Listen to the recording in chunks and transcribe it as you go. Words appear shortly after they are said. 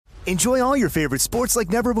Enjoy all your favorite sports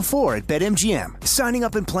like never before at BetMGM. Signing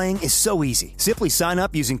up and playing is so easy. Simply sign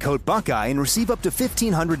up using code Buckeye and receive up to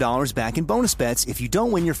 $1,500 back in bonus bets if you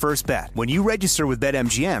don't win your first bet. When you register with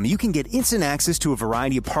BetMGM, you can get instant access to a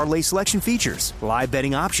variety of parlay selection features, live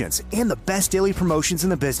betting options, and the best daily promotions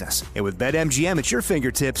in the business. And with BetMGM at your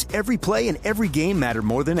fingertips, every play and every game matter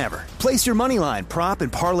more than ever. Place your moneyline, prop,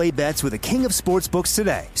 and parlay bets with the king of sportsbooks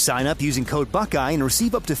today. Sign up using code Buckeye and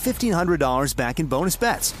receive up to $1,500 back in bonus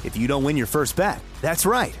bets if you don't win your first bet. That's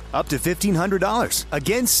right, up to $1,500.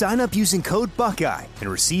 Again, sign up using code Buckeye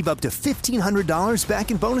and receive up to $1,500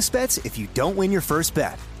 back in bonus bets if you don't win your first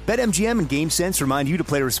bet. BetMGM and GameSense remind you to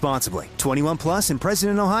play responsibly. 21 plus and present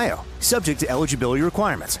in Ohio. Subject to eligibility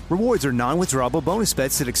requirements. Rewards are non-withdrawable bonus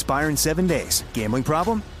bets that expire in 7 days. Gambling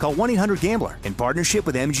problem? Call 1-800-GAMBLER in partnership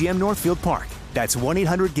with MGM Northfield Park. That's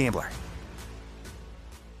 1-800-GAMBLER.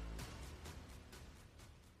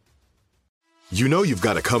 You know you've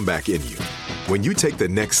got a comeback in you. When you take the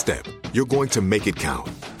next step, you're going to make it count.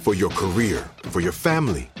 For your career, for your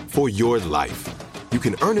family, for your life. You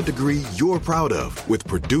can earn a degree you're proud of with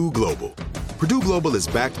Purdue Global. Purdue Global is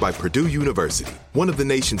backed by Purdue University, one of the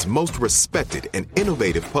nation's most respected and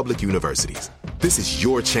innovative public universities. This is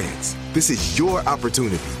your chance. This is your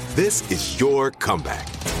opportunity. This is your comeback.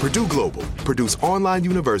 Purdue Global, Purdue's online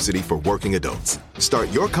university for working adults. Start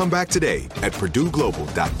your comeback today at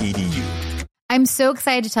purdueglobal.edu. I'm so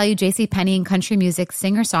excited to tell you JCPenney and country music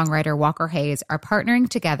singer-songwriter Walker Hayes are partnering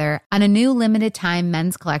together on a new limited-time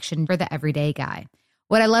men's collection for the everyday guy.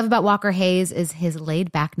 What I love about Walker Hayes is his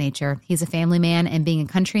laid-back nature. He's a family man, and being a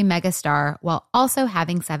country megastar while also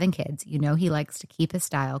having 7 kids, you know he likes to keep his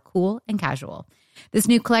style cool and casual. This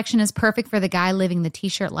new collection is perfect for the guy living the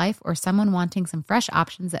t-shirt life or someone wanting some fresh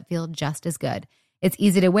options that feel just as good. It's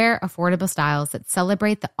easy to wear, affordable styles that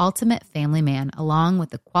celebrate the ultimate family man, along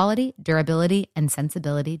with the quality, durability, and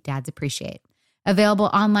sensibility dads appreciate. Available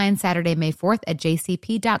online Saturday, May 4th at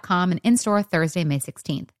jcp.com and in-store Thursday, May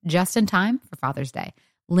 16th. Just in time for Father's Day.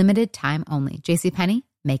 Limited time only. JCPenney,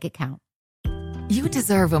 make it count. You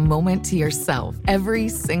deserve a moment to yourself every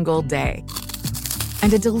single day.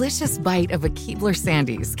 And a delicious bite of a Keebler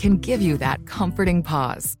Sandies can give you that comforting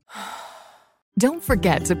pause. Don't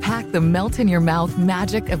forget to pack the melt-in-your-mouth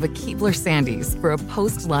magic of a Keebler Sandies for a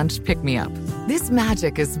post-lunch pick-me-up. This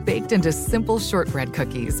magic is baked into simple shortbread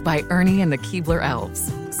cookies by Ernie and the Keebler Elves.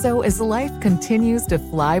 So as life continues to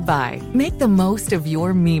fly by, make the most of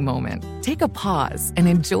your me moment. Take a pause and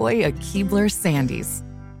enjoy a Keebler Sandies.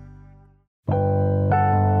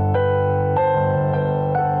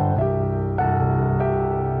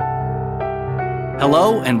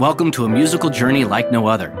 Hello, and welcome to a musical journey like no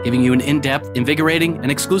other, giving you an in-depth, invigorating,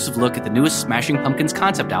 and exclusive look at the newest Smashing Pumpkins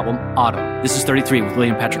concept album, Autumn. This is 33 with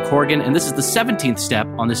William Patrick Corrigan, and this is the 17th step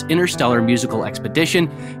on this interstellar musical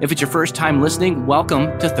expedition. If it's your first time listening,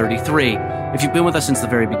 welcome to 33. If you've been with us since the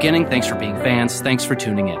very beginning, thanks for being fans, thanks for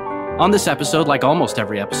tuning in. On this episode, like almost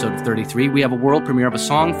every episode of 33, we have a world premiere of a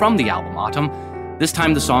song from the album Autumn. This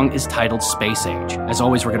time the song is titled Space Age. As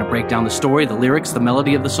always, we're going to break down the story, the lyrics, the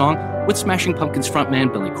melody of the song with Smashing Pumpkins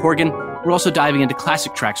frontman Billy Corgan. We're also diving into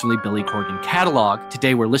classic tracks from the Billy Corgan catalog.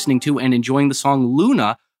 Today we're listening to and enjoying the song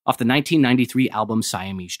Luna off the 1993 album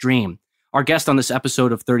Siamese Dream. Our guest on this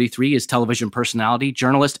episode of 33 is television personality,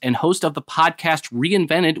 journalist, and host of the podcast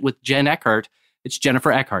Reinvented with Jen Eckhart. It's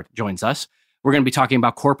Jennifer Eckhart joins us. We're going to be talking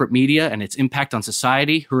about corporate media and its impact on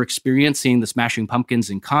society, her experience seeing the Smashing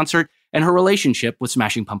Pumpkins in concert, and her relationship with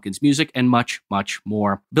Smashing Pumpkins music, and much, much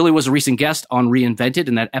more. Billy was a recent guest on Reinvented,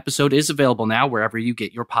 and that episode is available now wherever you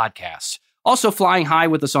get your podcasts. Also flying high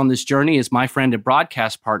with us on this journey is my friend and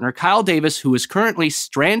broadcast partner, Kyle Davis, who is currently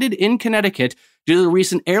stranded in Connecticut due to the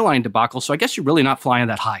recent airline debacle. So I guess you're really not flying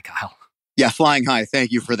that high, Kyle. Yeah, flying high.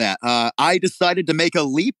 Thank you for that. I decided to make a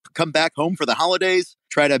leap, come back home for the holidays,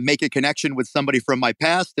 try to make a connection with somebody from my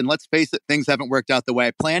past. And let's face it, things haven't worked out the way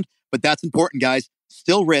I planned, but that's important, guys.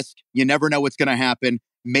 Still risk. You never know what's going to happen.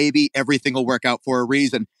 Maybe everything will work out for a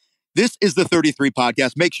reason. This is the 33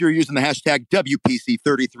 podcast. Make sure you're using the hashtag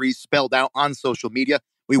WPC33 spelled out on social media.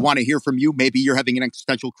 We want to hear from you. Maybe you're having an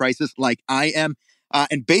existential crisis like I am.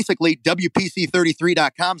 And basically,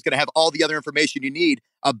 WPC33.com is going to have all the other information you need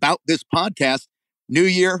about this podcast. New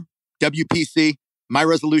year, WPC. My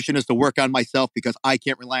resolution is to work on myself because I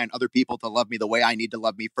can't rely on other people to love me the way I need to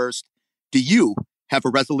love me first. Do you have a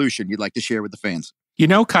resolution you'd like to share with the fans? You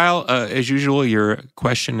know, Kyle, as usual, your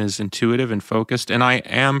question is intuitive and focused, and I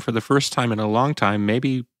am, for the first time in a long time,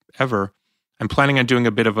 maybe ever, I'm planning on doing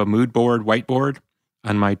a bit of a mood board, whiteboard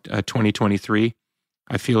on my 2023.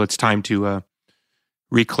 I feel it's time to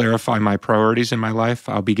re-clarify my priorities in my life.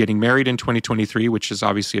 I'll be getting married in 2023, which is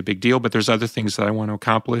obviously a big deal, but there's other things that I want to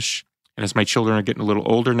accomplish. And as my children are getting a little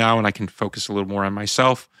older now and I can focus a little more on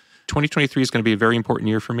myself, 2023 is going to be a very important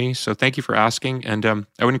year for me. So thank you for asking. And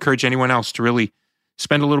I would encourage anyone else to really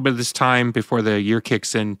spend a little bit of this time before the year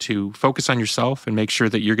kicks in to focus on yourself and make sure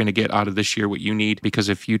that you're going to get out of this year what you need. Because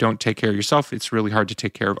if you don't take care of yourself, it's really hard to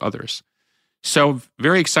take care of others. So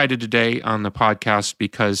very excited today on the podcast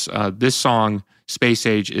because this song, Space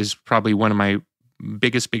Age, is probably one of my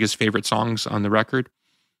biggest favorite songs on the record.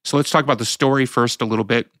 So let's talk about the story first a little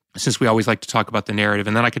bit, since we always like to talk about the narrative.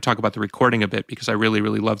 And then I could talk about the recording a bit because I really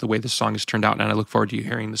love the way this song has turned out. And I look forward to you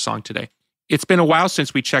hearing the song today. It's been a while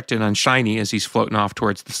since we checked in on Shiny as he's floating off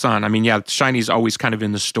towards the sun. I mean, yeah, Shiny's always kind of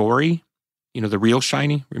in the story, the real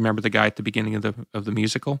Shiny. Remember the guy at the beginning of the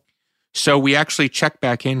musical? So we actually check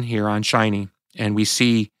back in here on Shiny and we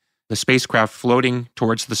see the spacecraft floating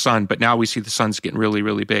towards the sun, but now we see the sun's getting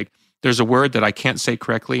really big. There's a word that I can't say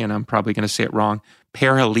correctly, and I'm probably going to say it wrong.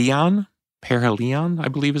 Perihelion, I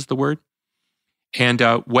believe is the word. And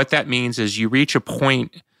what that means is you reach a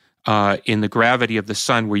point in the gravity of the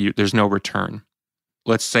sun where there's no return.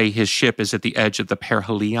 Let's say his ship is at the edge of the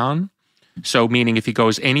perihelion. So meaning if he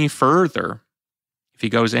goes any further,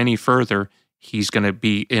 he's going to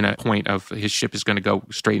be in a point of his ship is going to go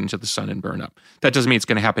straight into the sun and burn up. That doesn't mean it's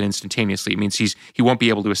going to happen instantaneously. It means he won't be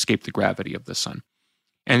able to escape the gravity of the sun.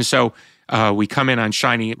 And so we come in on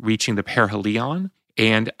Shiny reaching the perihelion,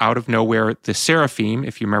 and out of nowhere, the seraphim,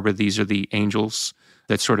 if you remember, these are the angels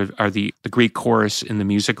that sort of are the Greek chorus in the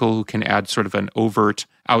musical who can add sort of an overt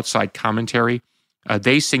outside commentary.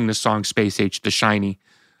 They sing the song Space Age to Shiny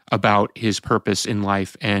about his purpose in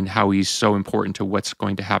life and how he's so important to what's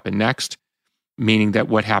going to happen next, meaning that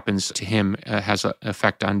what happens to him has an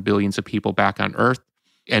effect on billions of people back on Earth.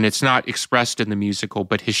 And it's not expressed in the musical,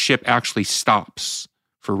 but his ship actually stops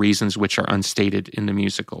for reasons which are unstated in the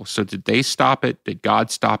musical. So did they stop it? Did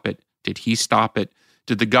God stop it? Did he stop it?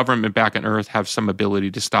 Did the government back on Earth have some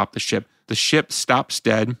ability to stop the ship? The ship stops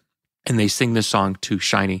dead, and they sing this song to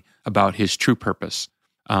Shiny about his true purpose.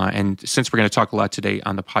 And since we're going to talk a lot today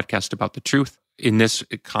on the podcast about the truth, in this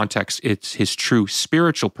context, it's his true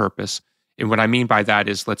spiritual purpose. And what I mean by that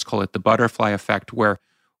is, let's call it the butterfly effect, where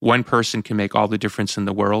one person can make all the difference in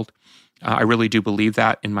the world. I really do believe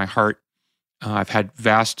that in my heart. I've had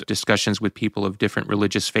vast discussions with people of different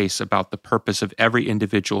religious faiths about the purpose of every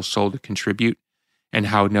individual soul to contribute and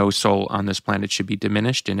how no soul on this planet should be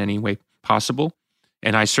diminished in any way possible.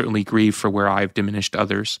 And I certainly grieve for where I've diminished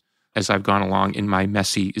others as I've gone along in my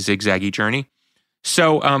messy, zigzaggy journey.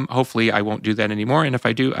 So hopefully I won't do that anymore. And if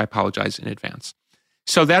I do, I apologize in advance.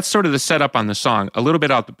 So that's sort of the setup on the song. A little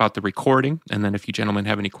bit about the recording, and then if you gentlemen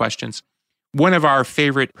have any questions. One of our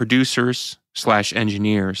favorite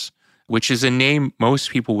producers/engineers, which is a name most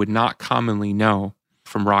people would not commonly know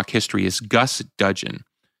from rock history, is Gus Dudgeon.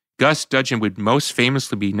 Gus Dudgeon would most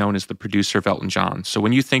famously be known as the producer of Elton John. So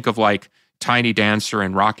when you think of like Tiny Dancer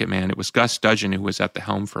and Rocket Man, it was Gus Dudgeon who was at the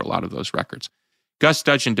helm for a lot of those records. Gus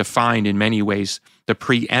Dudgeon defined in many ways the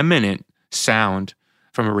preeminent sound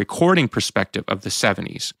from a recording perspective of the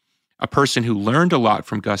 70s. A person who learned a lot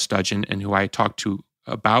from Gus Dudgeon and who I talked to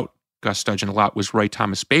about Gus Dudgeon a lot was Roy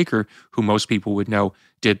Thomas Baker, who most people would know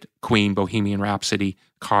did Queen, Bohemian Rhapsody,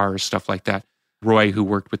 Cars, stuff like that. Roy, who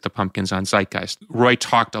worked with the Pumpkins on Zeitgeist. Roy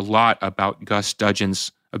talked a lot about Gus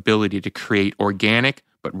Dudgeon's ability to create organic,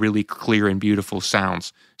 but really clear and beautiful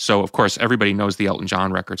sounds. So, of course, everybody knows the Elton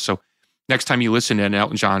John record. So next time you listen to an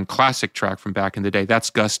Elton John classic track from back in the day, that's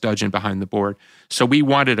Gus Dudgeon behind the board. So we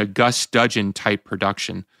wanted a Gus Dudgeon type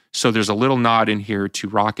production. So there's a little nod in here to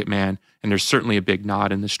Rocket Man, and there's certainly a big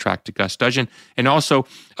nod in this track to Gus Dudgeon, and also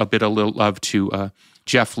a little love to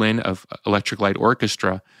Jeff Lynne of Electric Light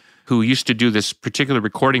Orchestra, who used to do this particular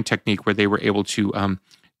recording technique where they were able to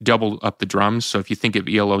double up the drums. So if you think of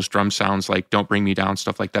ELO's drum sounds like Don't Bring Me Down,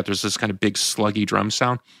 stuff like that, there's this kind of big sluggy drum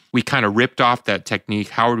sound. We kind of ripped off that technique.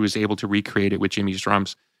 Howard was able to recreate it with Jimmy's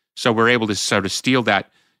drums. So we're able to sort of steal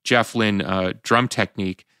that Jeff Lynne drum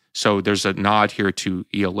technique. So there's a nod here to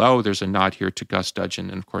ELO, there's a nod here to Gus Dudgeon,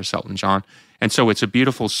 and of course Elton John. And so it's a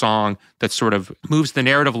beautiful song that sort of moves the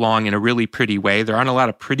narrative along in a really pretty way. There aren't a lot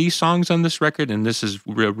of pretty songs on this record, and this is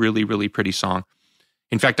a really pretty song.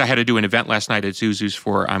 In fact, I had to do an event last night at Zuzu's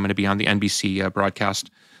I'm going to be on the NBC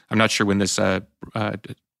broadcast. I'm not sure when this telecast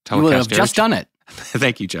You will have just done it.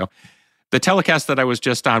 Thank you, Joe. The telecast that I was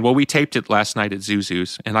just on, well, we taped it last night at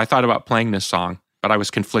Zuzu's, and I thought about playing this song, but I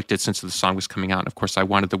was conflicted since the song was coming out. And of course, I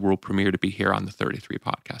wanted the world premiere to be here on the 33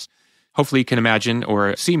 podcast. hopefully you can imagine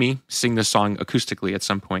or see me sing this song acoustically at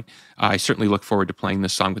some point. I certainly look forward to playing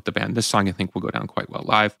this song with the band. This song, I think, will go down quite well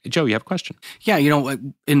live. Joe, you have a question? Yeah,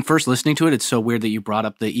 in first listening to it, it's so weird that you brought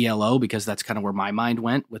up the ELO because that's kind of where my mind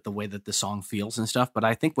went with the way that the song feels and stuff. But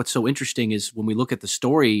I think what's so interesting is when we look at the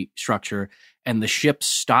story structure and the ship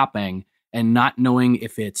stopping and not knowing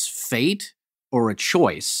if it's fate or a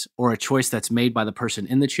choice that's made by the person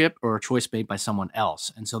in the ship or a choice made by someone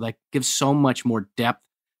else. And so that gives so much more depth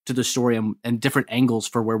to the story and different angles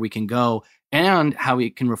for where we can go and how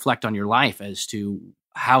it can reflect on your life as to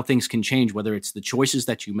how things can change, whether it's the choices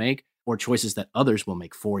that you make or choices that others will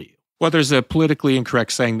make for you. Well, there's a politically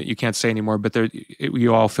incorrect saying that you can't say anymore, but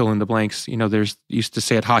you all fill in the blanks. There's used to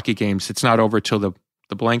say at hockey games, it's not over till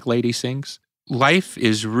the blank lady sings. Life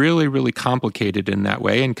is really, really complicated in that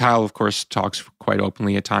way. And Kyle, of course, talks quite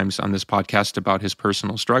openly at times on this podcast about his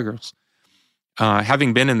personal struggles.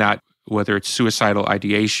 Having been in that, whether it's suicidal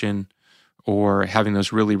ideation or having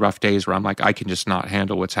those really rough days where I'm like, I can just not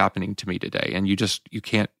handle what's happening to me today. And you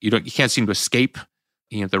can't seem to escape.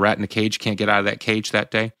 The rat in the cage can't get out of that cage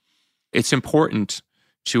that day. It's important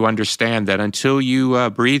to understand that until you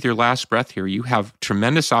breathe your last breath here, you have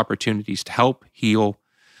tremendous opportunities to help, heal,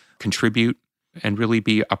 contribute, and really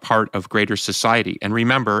be a part of greater society. And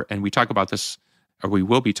remember, and we talk about this, or we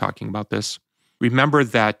will be talking about this, remember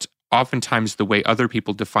that oftentimes the way other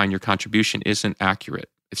people define your contribution isn't accurate.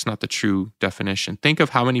 It's not the true definition. Think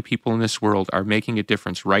of how many people in this world are making a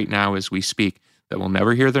difference right now as we speak that will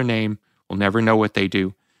never hear their name, will never know what they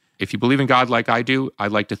do. If you believe in God like I do,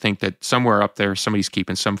 I'd like to think that somewhere up there, somebody's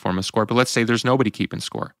keeping some form of score. But let's say there's nobody keeping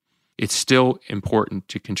score. It's still important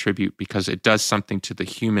to contribute because it does something to the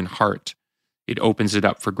human heart. It opens it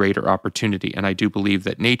up for greater opportunity. And I do believe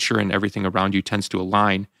that nature and everything around you tends to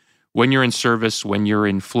align when you're in service, when you're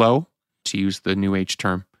in flow, to use the New Age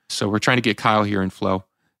term. So we're trying to get Kyle here in flow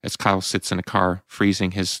as Kyle sits in a car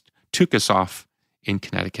freezing his tuchus off in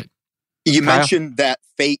Connecticut. You Kyle? mentioned that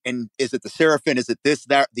fate, and is it the Seraphim? Is it this,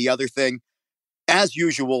 that, the other thing? As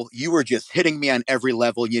usual, you were just hitting me on every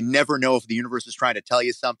level. You never know if the universe is trying to tell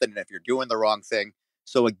you something and if you're doing the wrong thing.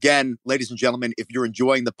 So again, ladies and gentlemen, if you're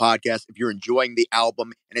enjoying the podcast, if you're enjoying the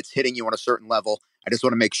album and it's hitting you on a certain level, I just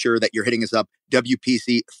want to make sure that you're hitting us up.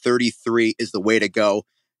 WPC 33 is the way to go.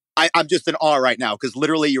 I'm just in awe right now because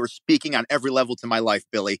literally you were speaking on every level to my life,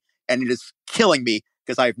 Billy, and it is killing me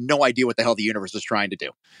because I have no idea what the hell the universe is trying to do.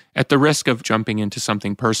 At the risk of jumping into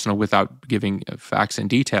something personal without giving facts and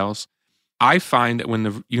details, I find that when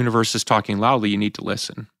the universe is talking loudly, you need to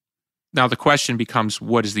listen. Now, the question becomes,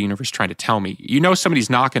 what is the universe trying to tell me? Somebody's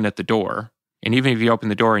knocking at the door, and even if you open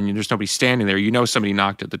the door and there's nobody standing there, somebody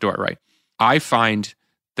knocked at the door, right? I find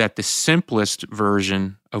that the simplest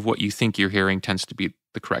version of what you think you're hearing tends to be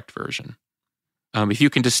the correct version. If you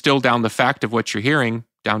can distill down the fact of what you're hearing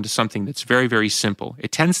down to something that's very, very simple,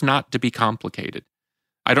 it tends not to be complicated.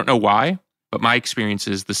 I don't know why, but my experience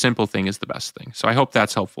is the simple thing is the best thing. So I hope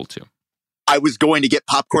that's helpful too. I was going to get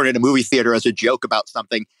popcorn in a movie theater as a joke about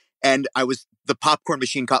something, and the popcorn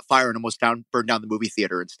machine caught fire and almost burned down the movie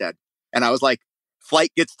theater instead. And I was like,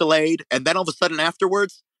 flight gets delayed. And then all of a sudden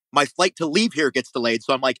afterwards, my flight to leave here gets delayed.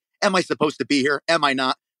 So I'm like, am I supposed to be here? Am I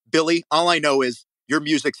not? Billy, all I know is your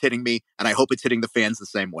music's hitting me, and I hope it's hitting the fans the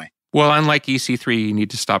same way. Well, unlike EC3, you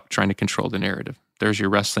need to stop trying to control the narrative. There's your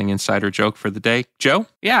wrestling insider joke for the day. Joe?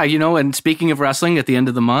 Yeah, and speaking of wrestling, at the end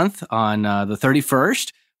of the month on the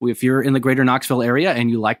 31st, if you're in the greater Knoxville area and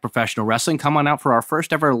you like professional wrestling, come on out for our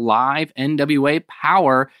first ever live NWA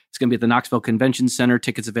Power. It's going to be at the Knoxville Convention Center.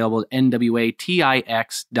 Tickets available at nwatix.com.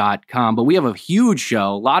 But we have a huge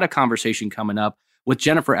show, a lot of conversation coming up with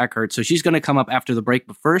Jennifer Eckhart. So she's going to come up after the break.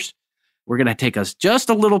 But first, we're going to take us just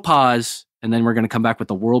a little pause, and then we're going to come back with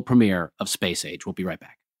the world premiere of Space Age. We'll be right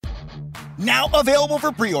back. Now available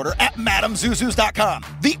for pre-order at MadamZuzus.com.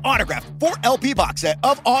 The autographed 4LP box set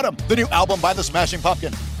of Autumn, the new album by the Smashing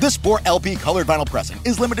Pumpkins. This 4LP colored vinyl pressing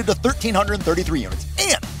is limited to 1,333 units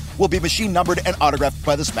and will be machine numbered and autographed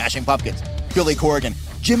by the Smashing Pumpkins, Billy Corgan,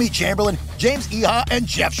 Jimmy Chamberlain, James Iha, and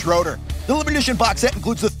Jeff Schroeder. The limited edition box set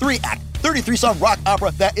includes the 3-act, 33-song rock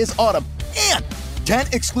opera that is Autumn and 10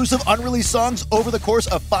 exclusive unreleased songs over the course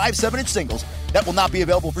of 5 7-inch singles that will not be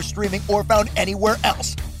available for streaming or found anywhere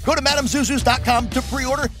else. Go to MadamZuzus.com to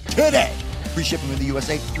pre-order today. Free shipping in the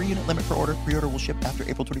USA, 3-unit limit per order. Pre-order will ship after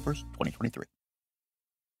April 21st, 2023.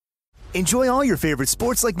 Enjoy all your favorite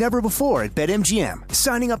sports like never before at BetMGM.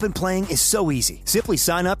 Signing up and playing is so easy. Simply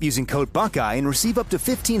sign up using code Buckeye and receive up to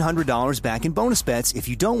 $1,500 back in bonus bets if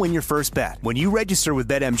you don't win your first bet. When you register with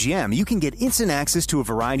BetMGM, you can get instant access to a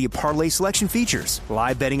variety of parlay selection features,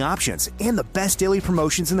 live betting options, and the best daily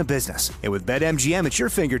promotions in the business. And with BetMGM at your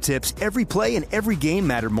fingertips, every play and every game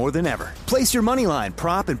matter more than ever. Place your moneyline,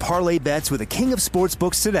 prop, and parlay bets with the king of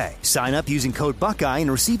sportsbooks today. Sign up using code Buckeye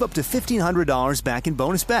and receive up to $1,500 back in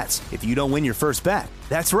bonus bets if you don't win your first bet.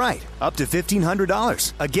 That's right, up to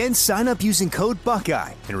 $1,500. Again, sign up using code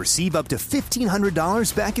Buckeye and receive up to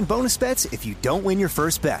 $1,500 back in bonus bets if you don't win your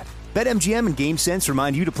first bet. BetMGM and GameSense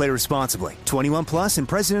remind you to play responsibly. 21 plus and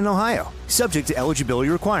present in Ohio. Subject to eligibility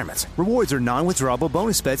requirements. Rewards are non-withdrawable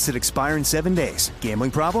bonus bets that expire in 7 days. Gambling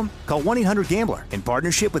problem? Call 1-800-GAMBLER in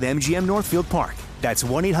partnership with MGM Northfield Park. That's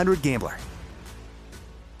 1-800-GAMBLER.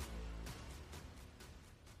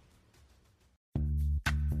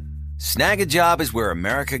 Snag a Job is where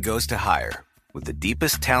America goes to hire, with the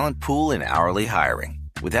deepest talent pool in hourly hiring.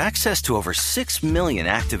 With access to over 6 million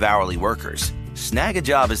active hourly workers, Snag a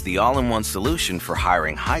Job is the all-in-one solution for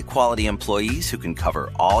hiring high-quality employees who can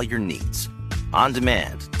cover all your needs. On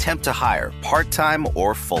demand, temp to hire, part-time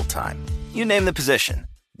or full-time. You name the position.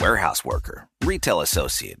 Warehouse worker, retail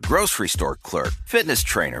associate, grocery store clerk, fitness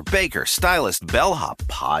trainer, baker, stylist, bellhop,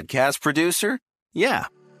 podcast producer. Yeah,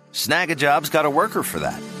 Snag a Job's got a worker for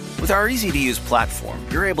that. With our easy-to-use platform,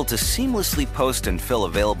 you're able to seamlessly post and fill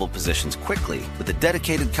available positions quickly with a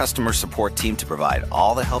dedicated customer support team to provide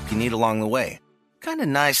all the help you need along the way. Kind of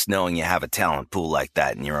nice knowing you have a talent pool like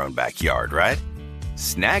that in your own backyard, right?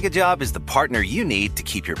 Snag a Job is the partner you need to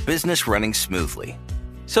keep your business running smoothly.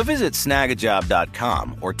 So visit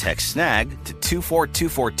snagajob.com or text SNAG to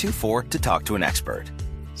 242424 to talk to an expert.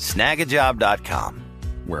 Snagajob.com,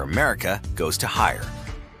 where America goes to hire.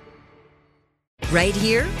 Right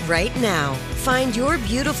here, right now. Find your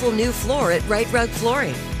beautiful new floor at Right Rug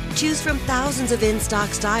Flooring. Choose from thousands of in-stock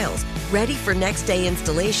styles, ready for next day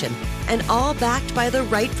installation, and all backed by the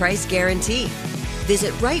right price guarantee.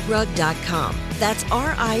 Visit rightrug.com. That's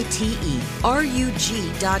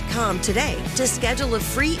RITERUG.com today to schedule a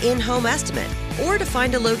free in-home estimate or to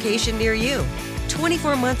find a location near you.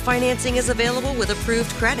 24-month financing is available with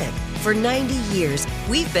approved credit. For 90 years,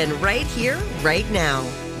 we've been right here, right now.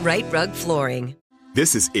 Right Rug Flooring.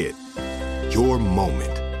 This is it. Your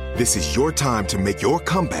moment. This is your time to make your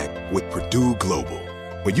comeback with Purdue Global.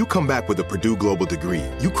 When you come back with a Purdue Global degree,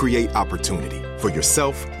 you create opportunity for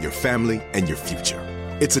yourself, your family, and your future.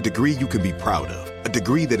 It's a degree you can be proud of, a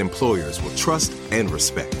degree that employers will trust and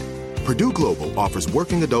respect. Purdue Global offers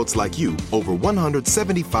working adults like you over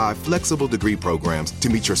 175 flexible degree programs to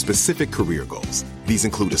meet your specific career goals. These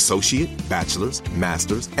include associate, bachelor's,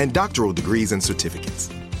 master's, and doctoral degrees and certificates.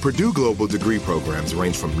 Purdue Global degree programs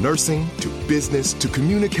range from nursing to business to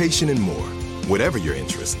communication and more. Whatever your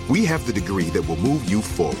interest, we have the degree that will move you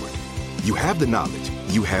forward. You have the knowledge,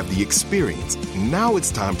 you have the experience. Now it's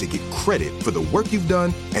time to get credit for the work you've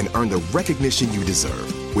done and earn the recognition you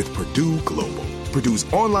deserve with Purdue Global,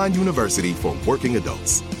 Purdue's online university for working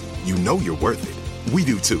adults. You know you're worth it. We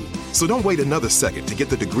do too. So don't wait another second to get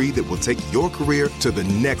the degree that will take your career to the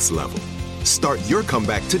next level. Start your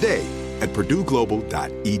comeback today at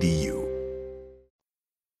purdueglobal.edu.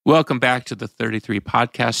 Welcome back to the 33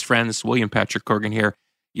 podcast, friends. William Patrick Corgan here,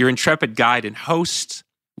 your intrepid guide and host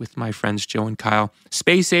with my friends Joe and Kyle.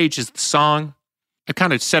 Space Age is the song. I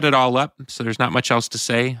kind of set it all up, so there's not much else to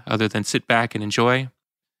say other than sit back and enjoy.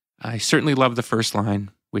 I certainly love the first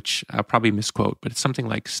line, which I'll probably misquote, but it's something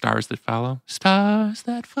like stars that follow. Stars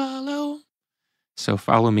that follow. So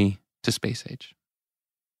follow me to Space Age.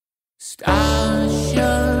 Stars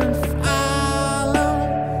should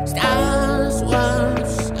follow, stars won't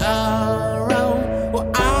sorrow.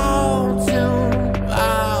 We're all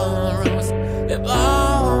tomorrows, it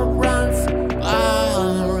all runs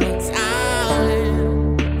borrowed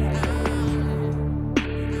time.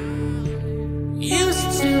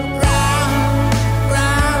 Used to round,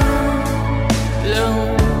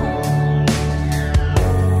 low.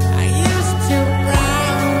 I used to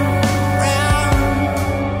round,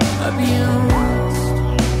 abused.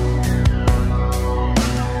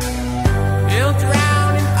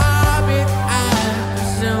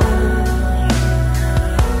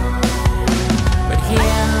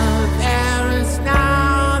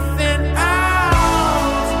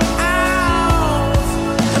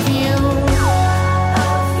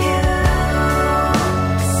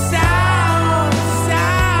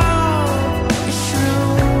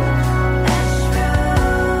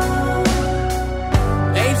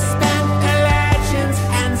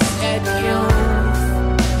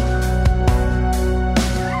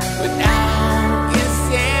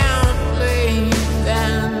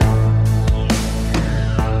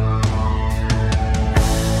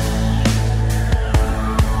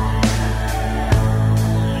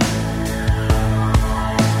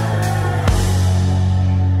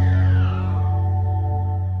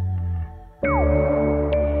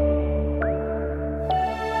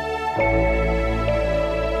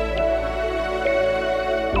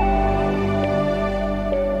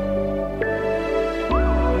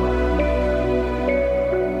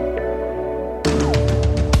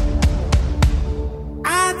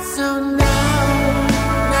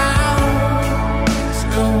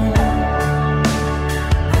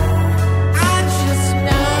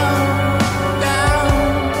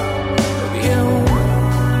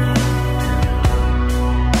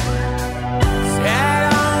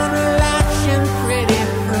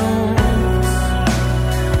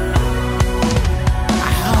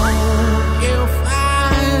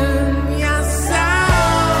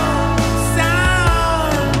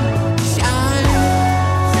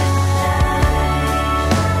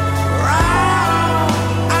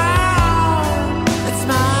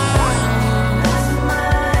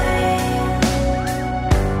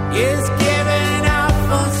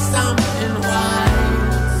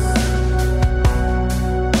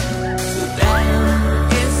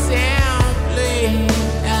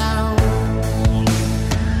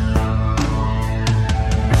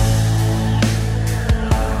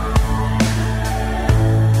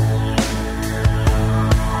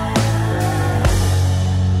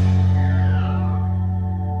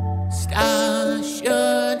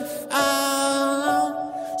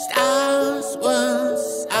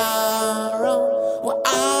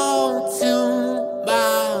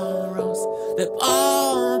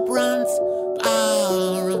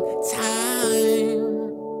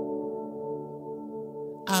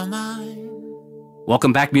 are mine.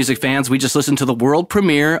 Welcome back, music fans. We just listened to the world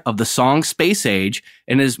premiere of the song Space Age,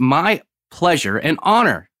 and it is my pleasure and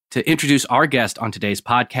honor to introduce our guest on today's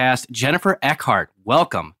podcast, Jennifer Eckhart.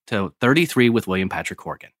 Welcome to 33 with William Patrick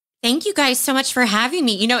Horgan. Thank you guys so much for having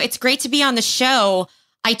me. You know, it's great to be on the show.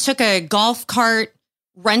 I took a golf cart,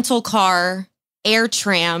 rental car, air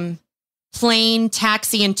tram, plane,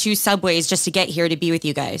 taxi, and 2 subways just to get here to be with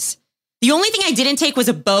you guys. The only thing I didn't take was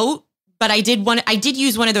a boat, but I did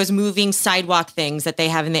use one of those moving sidewalk things that they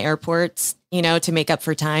have in the airports, you know, to make up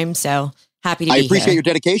for time. So happy to be here. I appreciate your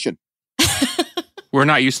dedication. We're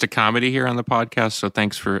not used to comedy here on the podcast, so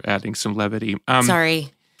thanks for adding some levity.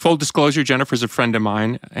 Sorry. Full disclosure, Jennifer's a friend of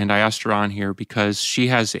mine, and I asked her on here because she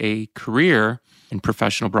has a career in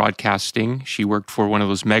professional broadcasting. She worked for one of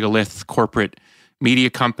those megalith corporate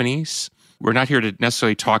media companies. We're not here to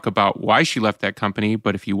necessarily talk about why she left that company,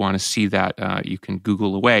 but if you want to see that, you can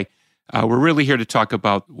Google away. We're really here to talk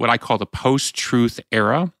about what I call the post-truth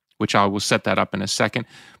era, which I will set that up in a second.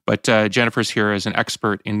 But Jennifer's here as an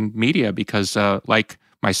expert in media because, like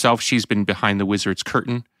myself, she's been behind the wizard's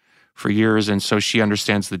curtain for years, and so she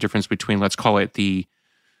understands the difference between, let's call it, the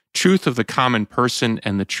truth of the common person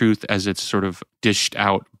and the truth as it's sort of dished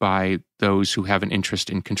out by those who have an interest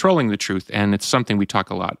in controlling the truth. And it's something we talk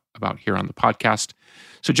a lot about here on the podcast.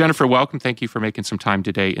 So Jennifer, welcome. Thank you for making some time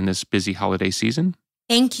today in this busy holiday season.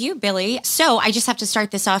 Thank you, Billy. So I just have to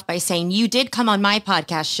start this off by saying you did come on my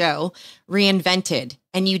podcast show, Reinvented,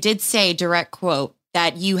 and you did say, direct quote,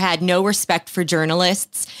 that you had no respect for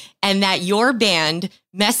journalists and that your band,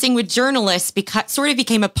 messing with journalists, sort of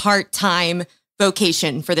became a part-time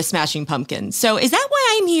vocation for the Smashing Pumpkins. So is that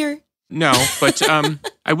why I'm here? No, but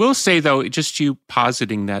I will say, though, just you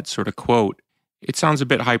positing that sort of quote, it sounds a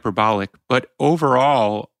bit hyperbolic, but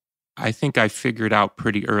overall, I think I figured out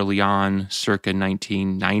pretty early on, circa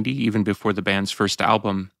 1990, even before the band's first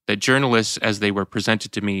album, that journalists, as they were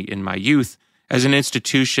presented to me in my youth, as an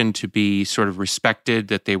institution to be sort of respected,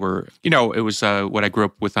 that they were, you know, it was what I grew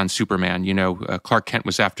up with on Superman. You know, Clark Kent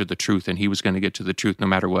was after the truth, and he was going to get to the truth no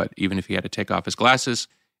matter what, even if he had to take off his glasses.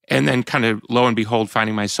 And then kind of, lo and behold,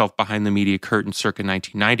 finding myself behind the media curtain circa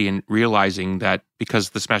 1990 and realizing that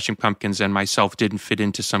because the Smashing Pumpkins and myself didn't fit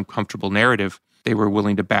into some comfortable narrative, they were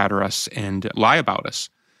willing to batter us and lie about us.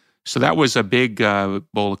 So that was a big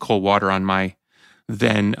bowl of cold water on my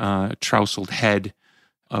then trousled head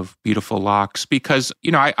of beautiful locks. Because,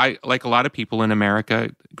 you know, I like a lot of people in America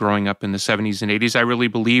growing up in the 70s and 80s, I really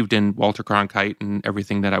believed in Walter Cronkite and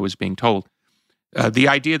everything that I was being told. The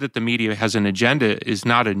idea that the media has an agenda is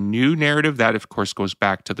not a new narrative. That, of course, goes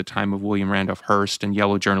back to the time of William Randolph Hearst and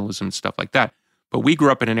yellow journalism and stuff like that. But we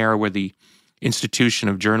grew up in an era where the institution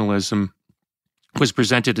of journalism was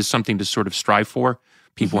presented as something to sort of strive for.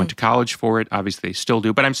 People went to college for it. Obviously, they still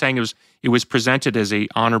do. But I'm saying it was presented as a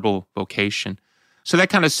honorable vocation. So that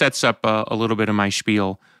kind of sets up a little bit of my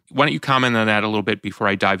spiel. Why don't you comment on that a little bit before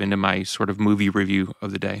I dive into my sort of movie review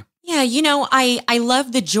of the day? Yeah, you know, I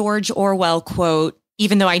love the George Orwell quote,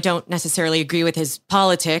 even though I don't necessarily agree with his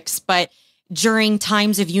politics, but during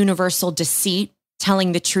times of universal deceit,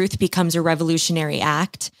 telling the truth becomes a revolutionary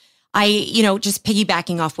act. Just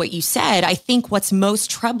piggybacking off what you said, I think what's most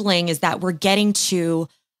troubling is that we're getting to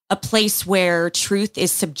a place where truth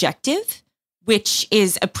is subjective, which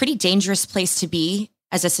is a pretty dangerous place to be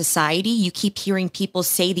as a society. You keep hearing people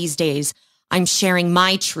say these days, I'm sharing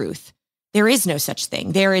my truth. There is no such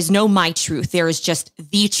thing. There is no my truth. There is just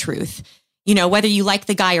the truth. You know, whether you like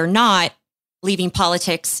the guy or not, leaving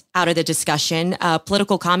politics out of the discussion,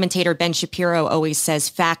 political commentator Ben Shapiro always says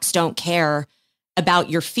facts don't care about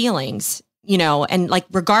your feelings, you know, and like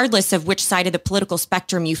regardless of which side of the political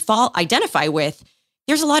spectrum you identify with,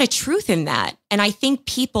 there's a lot of truth in that. And I think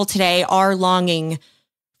people today are longing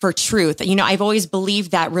for truth. You know, I've always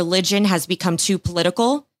believed that religion has become too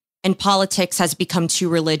political and politics has become too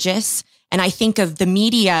religious. And I think of the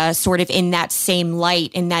media sort of in that same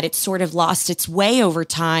light, in that it's sort of lost its way over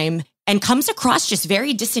time and comes across just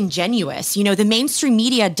very disingenuous. You know, the mainstream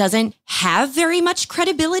media doesn't have very much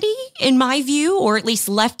credibility, in my view, or at least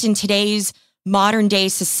left in today's modern day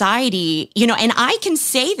society, you know, and I can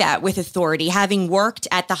say that with authority, having worked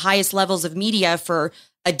at the highest levels of media for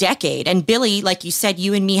a decade. And Billy, like you said,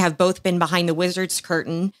 you and me have both been behind the wizard's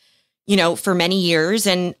curtain, you know, for many years.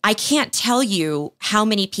 And I can't tell you how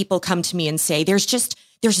many people come to me and say,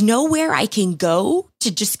 there's nowhere I can go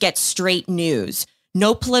to just get straight news.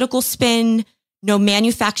 No political spin, no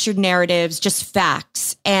manufactured narratives, just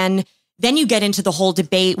facts. And then you get into the whole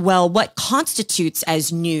debate, well, what constitutes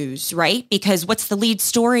as news, right? Because what's the lead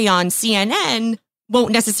story on CNN?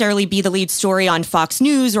 won't necessarily be the lead story on Fox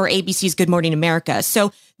News or ABC's Good Morning America.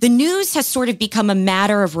 So the news has sort of become a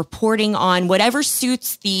matter of reporting on whatever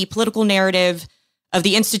suits the political narrative of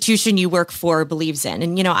the institution you work for believes in.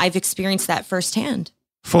 And, I've experienced that firsthand.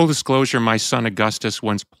 Full disclosure, my son Augustus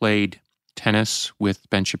once played tennis with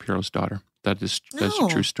Ben Shapiro's daughter. That's a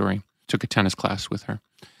true story. Took a tennis class with her.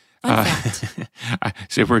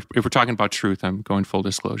 So if we're talking about truth, I'm going full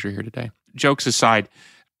disclosure here today. Jokes aside,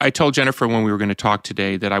 I told Jennifer when we were going to talk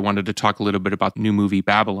today that I wanted to talk a little bit about the new movie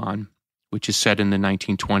Babylon, which is set in the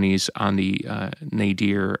 1920s on the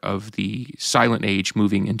nadir of the silent age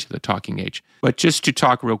moving into the talking age. But just to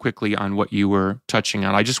talk real quickly on what you were touching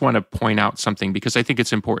on, I just want to point out something because I think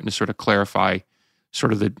it's important to sort of clarify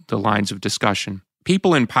sort of the lines of discussion.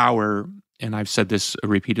 People in power, and I've said this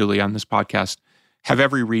repeatedly on this podcast, have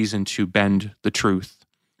every reason to bend the truth.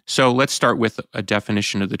 So let's start with a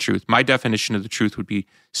definition of the truth. My definition of the truth would be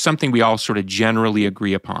something we all sort of generally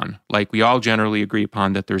agree upon. Like we all generally agree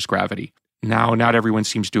upon that there's gravity. Now, not everyone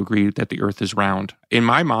seems to agree that the earth is round. In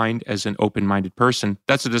my mind, as an open-minded person,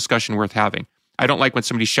 that's a discussion worth having. I don't like when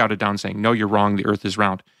somebody shouted down saying, no, you're wrong, the earth is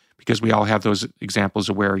round, because we all have those examples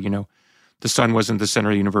of where, the sun wasn't the center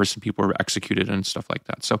of the universe and people were executed and stuff like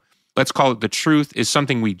that. So let's call it the truth is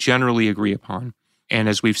something we generally agree upon. And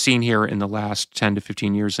as we've seen here in the last 10 to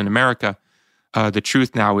 15 years in America, the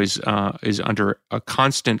truth now is under a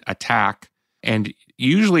constant attack. And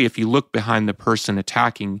usually if you look behind the person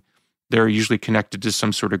attacking, they're usually connected to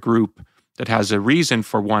some sort of group that has a reason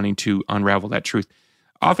for wanting to unravel that truth.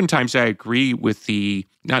 Oftentimes I agree with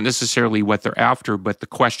not necessarily what they're after, but the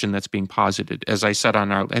question that's being posited. As I said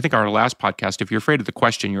on our last podcast, if you're afraid of the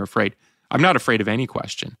question, you're afraid. I'm not afraid of any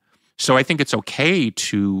question. So I think it's okay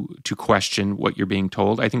to question what you're being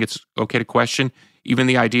told. I think it's okay to question even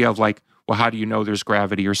the idea of like, well, how do you know there's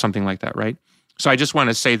gravity or something like that, right? So I just want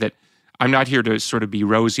to say that I'm not here to sort of be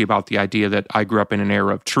rosy about the idea that I grew up in an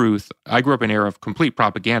era of truth. I grew up in an era of complete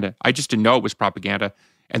propaganda. I just didn't know it was propaganda.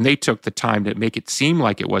 And they took the time to make it seem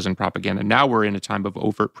like it wasn't propaganda. Now we're in a time of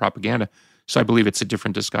overt propaganda. So I believe it's a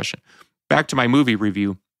different discussion. Back to my movie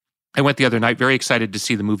review. I went the other night very excited to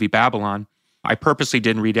see the movie Babylon. I purposely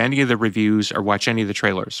didn't read any of the reviews or watch any of the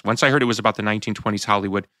trailers. Once I heard it was about the 1920s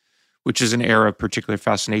Hollywood, which is an era of particular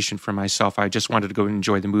fascination for myself, I just wanted to go and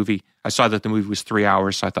enjoy the movie. I saw that the movie was 3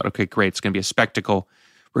 hours, so I thought, okay, great, it's going to be a spectacle.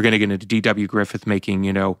 We're going to get into D.W. Griffith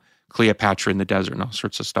making, Cleopatra in the desert and all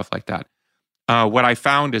sorts of stuff like that. What I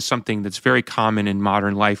found is something that's very common in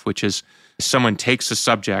modern life, which is someone takes a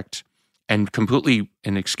subject and completely,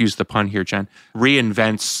 and excuse the pun here, Jen,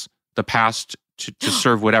 reinvents the past to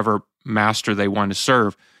serve whatever master they want to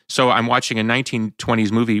serve. So I'm watching a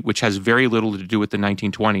 1920s movie which has very little to do with the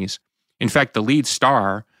 1920s. In fact, the lead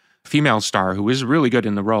star, female star, who is really good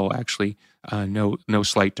in the role, actually, no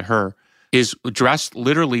slight to her, is dressed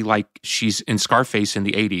literally like she's in Scarface in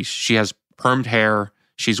the 80s. She has permed hair.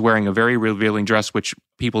 She's wearing a very revealing dress, which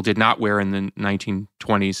people did not wear in the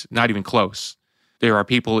 1920s, not even close. There are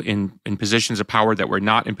people in positions of power that were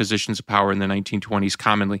not in positions of power in the 1920s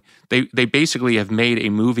commonly. They basically have made a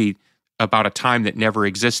movie about a time that never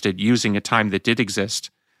existed, using a time that did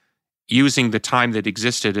exist, using the time that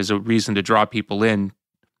existed as a reason to draw people in,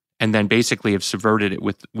 and then basically have subverted it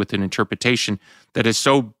with an interpretation that is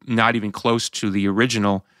so not even close to the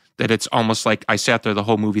original that it's almost like I sat there the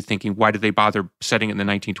whole movie thinking, why did they bother setting it in the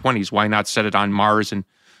 1920s? Why not set it on Mars in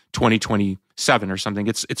 2027 or something?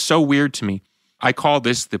 It's so weird to me. I call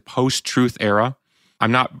this the post-truth era.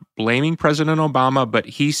 I'm not blaming President Obama, but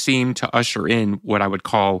he seemed to usher in what I would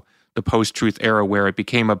call the post-truth era, where it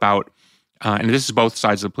became about, and this is both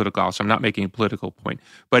sides of the political aisle, so I'm not making a political point,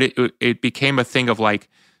 but it became a thing of like,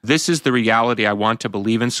 this is the reality I want to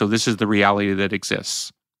believe in, so this is the reality that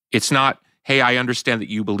exists. It's not, hey, I understand that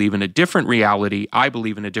you believe in a different reality, I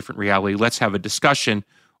believe in a different reality, let's have a discussion,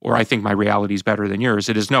 or I think my reality is better than yours.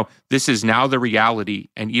 It is, no, this is now the reality,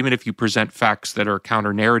 and even if you present facts that are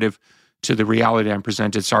counter-narrative to the reality I'm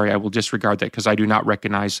presented, sorry, I will disregard that because I do not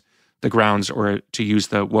recognize the grounds, or to use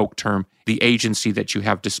the woke term, the agency that you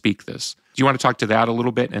have to speak this. Do you want to talk to that a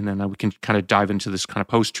little bit? And then we can kind of dive into this kind of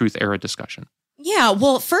post-truth era discussion. Yeah,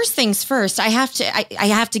 well, first things first, I have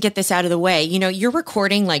to get this out of the way. You're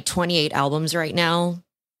recording like 28 albums right now.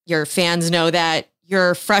 Your fans know that.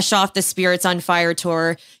 You're fresh off the Spirits on Fire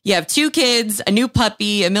tour. You have 2 kids, a new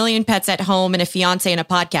puppy, 1 million pets at home, and a fiance and a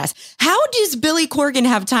podcast. How does Billy Corgan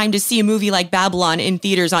have time to see a movie like Babylon in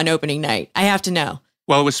theaters on opening night? I have to know.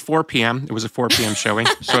 Well, it was 4 p.m. It was a 4 p.m. showing,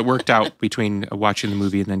 so it worked out between watching the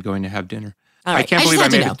movie and then going to have dinner. All right. I can't believe I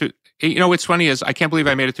made it through. You know, what's funny is I can't believe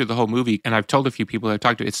I made it through the whole movie, and I've told a few people I've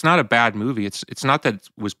talked to, it's not a bad movie. It's not that it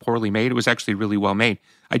was poorly made. It was actually really well made.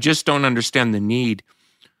 I just don't understand the need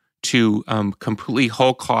to completely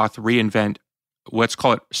whole cloth reinvent what's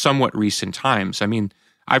called somewhat recent times. I mean,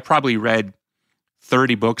 I probably read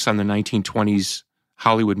 30 books on the 1920s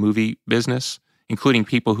Hollywood movie business, including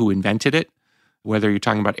people who invented it, whether you're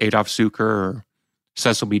talking about Adolf Zucker or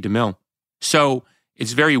Cecil B. DeMille. So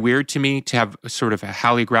it's very weird to me to have sort of a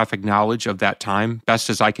hagiographic knowledge of that time, best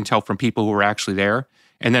as I can tell from people who were actually there,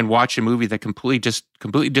 and then watch a movie that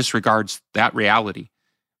completely disregards that reality,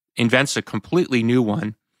 invents a completely new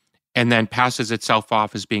one, and then passes itself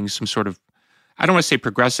off as being some sort of, I don't want to say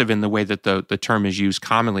progressive in the way that the term is used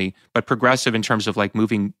commonly, but progressive in terms of like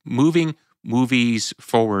moving movies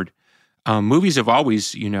forward. Movies have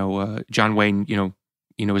always, John Wayne,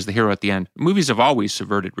 is the hero at the end. Movies have always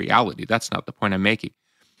subverted reality. That's not the point I'm making.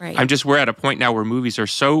 Right. We're at a point now where movies are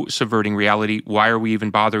so subverting reality. Why are we even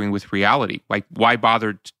bothering with reality? Like, why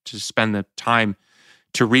bother to spend the time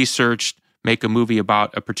to research, make a movie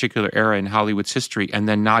about a particular era in Hollywood's history, and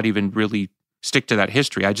then not even really stick to that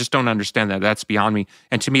history? I just don't understand that. That's beyond me.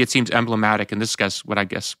 And to me, it seems emblematic, and this is what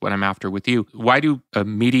I'm after with you. Why do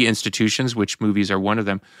media institutions, which movies are one of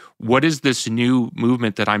them, what is this new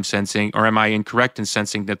movement that I'm sensing, or am I incorrect in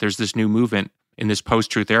sensing that there's this new movement in this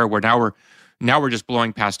post-truth era where now we're just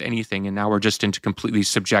blowing past anything, and now we're just into completely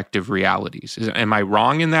subjective realities? Am I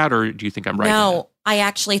wrong in that, or do you think I'm right? No, I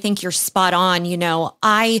actually think you're spot on.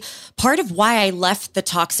 Part of why I left the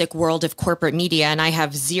toxic world of corporate media, and I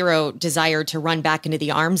have zero desire to run back into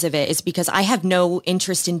the arms of it, is because I have no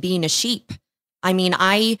interest in being a sheep. I mean,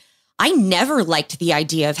 I never liked the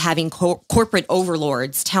idea of having corporate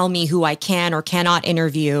overlords tell me who I can or cannot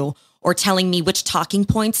interview, or telling me which talking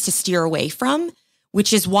points to steer away from,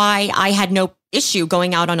 which is why I had no issue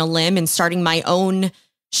going out on a limb and starting my own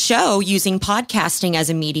show using podcasting as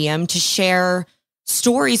a medium to share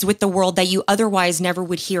stories with the world that you otherwise never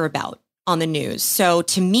would hear about on the news. So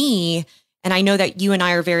to me, and I know that you and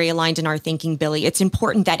I are very aligned in our thinking, Billy, it's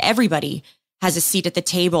important that everybody has a seat at the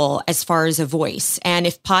table as far as a voice. And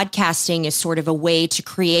if podcasting is sort of a way to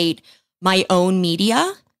create my own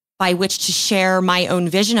media by which to share my own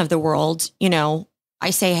vision of the world, I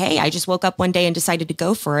say, hey, I just woke up one day and decided to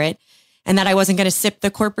go for it, and that I wasn't going to sip the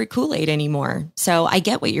corporate Kool-Aid anymore. So I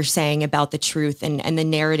get what you're saying about the truth and the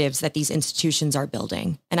narratives that these institutions are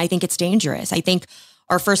building. And I think it's dangerous. I think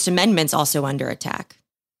our First Amendment's also under attack.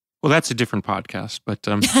 Well, that's a different podcast, but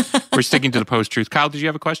we're sticking to the post-truth. Kyle, did you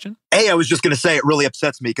have a question? Hey, I was just going to say it really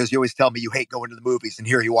upsets me because you always tell me you hate going to the movies, and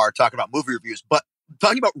here you are talking about movie reviews. But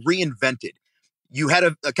talking about reinvented, you had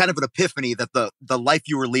a kind of an epiphany that the life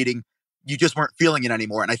you were leading, you just weren't feeling it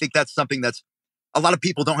anymore. And I think that's something that's a lot of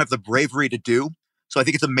people don't have the bravery to do. So I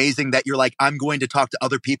think it's amazing that you're like, I'm going to talk to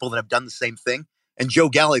other people that have done the same thing. And Joe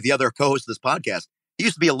Galley, the other co-host of this podcast, he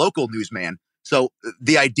used to be a local newsman. So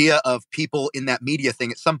the idea of people in that media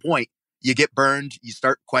thing, at some point, you get burned, you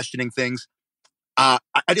start questioning things. I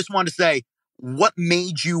just wanted to say, what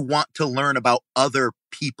made you want to learn about other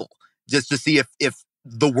people? Just to see if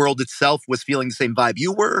the world itself was feeling the same vibe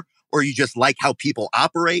you were, or you just like how people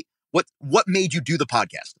operate? What made you do the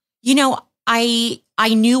podcast? I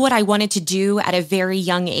knew what I wanted to do at a very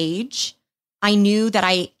young age. I knew that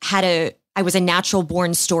I was a natural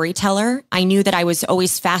born storyteller. I knew that I was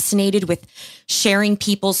always fascinated with sharing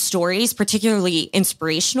people's stories, particularly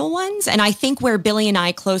inspirational ones. And I think where Billy and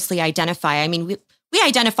I closely identify, I mean, we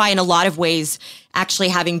identify in a lot of ways, actually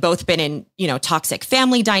having both been in, toxic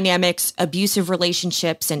family dynamics, abusive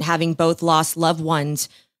relationships, and having both lost loved ones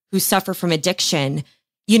who suffer from addiction.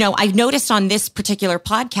 I've noticed on this particular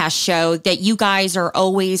podcast show that you guys are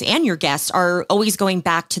always, and your guests are always going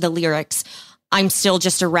back to the lyrics, I'm still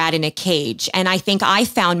just a rat in a cage. And I think I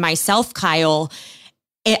found myself, Kyle,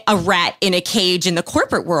 a rat in a cage in the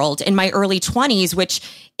corporate world in my early 20s, which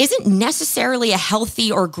isn't necessarily a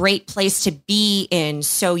healthy or great place to be in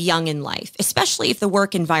so young in life, especially if the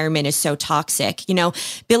work environment is so toxic.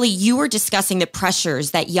 Billy, you were discussing the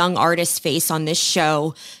pressures that young artists face on this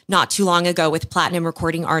show not too long ago with platinum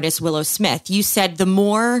recording artist Willow Smith. You said the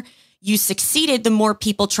more you succeeded, the more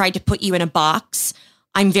people tried to put you in a box.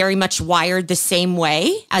 I'm very much wired the same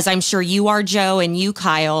way, as I'm sure you are, Joe, and you,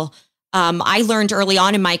 Kyle. I learned early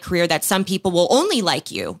on in my career that some people will only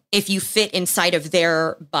like you if you fit inside of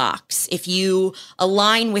their box, if you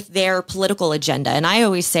align with their political agenda. And I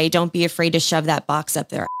always say, don't be afraid to shove that box up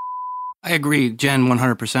there. I agree, Jen,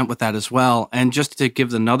 100% with that as well. And just to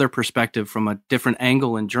give another perspective from a different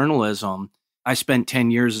angle in journalism, I spent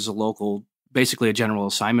 10 years as basically a general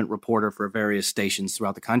assignment reporter for various stations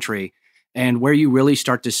throughout the country. And where you really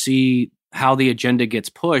start to see how the agenda gets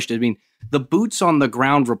pushed. I mean, the boots on the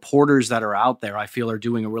ground reporters that are out there, I feel, are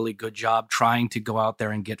doing a really good job trying to go out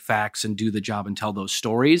there and get facts and do the job and tell those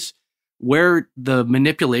stories. Where the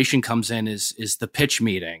manipulation comes in is the pitch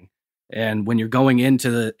meeting. And when you're going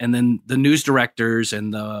into and then the news directors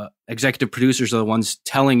and the executive producers are the ones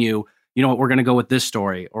telling you, you know what, we're going to go with this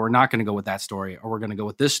story, or we're not going to go with that story, or we're going to go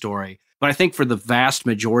with this story. But I think for the vast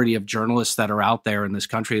majority of journalists that are out there in this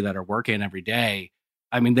country that are working every day,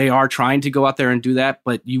 I mean, they are trying to go out there and do that,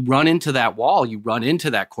 but you run into that wall, you run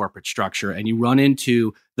into that corporate structure, and you run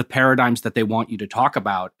into the paradigms that they want you to talk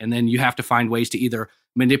about. And then you have to find ways to either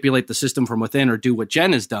manipulate the system from within or do what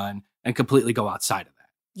Jen has done and completely go outside of that.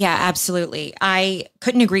 Yeah, absolutely. I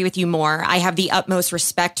couldn't agree with you more. I have the utmost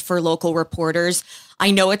respect for local reporters.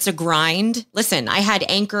 I know it's a grind. Listen, I had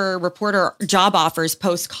anchor reporter job offers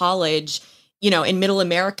post-college, in middle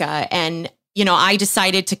America. And, I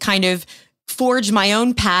decided to kind of forge my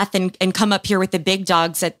own path and come up here with the big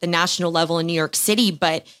dogs at the national level in New York City.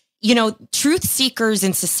 But, truth seekers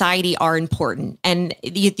in society are important. And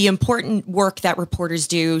the important work that reporters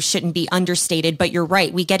do shouldn't be understated. But you're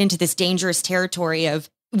right. We get into this dangerous territory of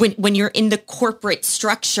when you're in the corporate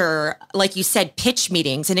structure, like you said, pitch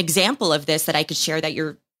meetings. An example of this that I could share that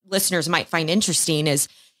your listeners might find interesting is,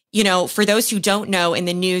 for those who don't know, in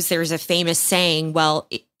the news, there's a famous saying, well,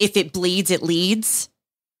 if it bleeds, it leads.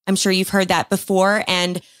 I'm sure you've heard that before.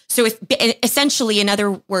 And so essentially, in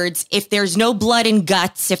other words, if there's no blood and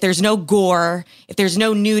guts, if there's no gore, if there's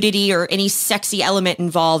no nudity or any sexy element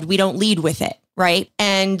involved, we don't lead with it, right?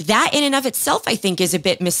 And that in and of itself, I think, is a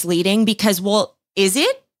bit misleading because, well, is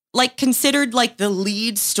it considered the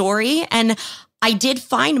lead story? And I did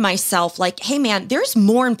find myself hey, man, there's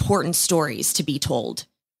more important stories to be told.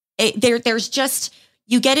 There's just,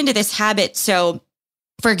 you get into this habit. So,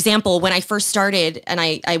 for example, when I first started, and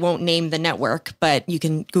I won't name the network, but you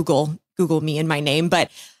can Google me and my name.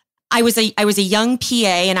 But I was a young PA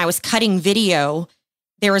and I was cutting video.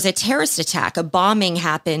 There was a terrorist attack. A bombing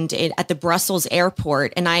happened at the Brussels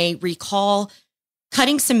airport. And I recall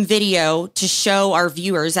cutting some video to show our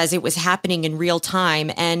viewers as it was happening in real time.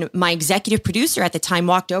 And my executive producer at the time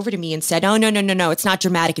walked over to me and said, oh, no, it's not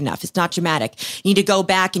dramatic enough. It's not dramatic. You need to go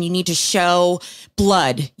back and you need to show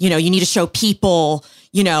blood. You need to show people,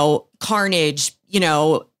 carnage.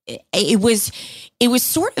 It was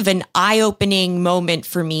sort of an eye-opening moment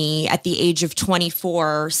for me at the age of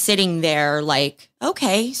 24, sitting there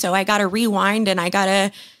okay, so I got to rewind and I got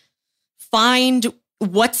to find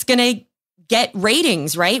what's going to get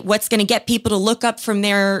ratings, right? What's going to get people to look up from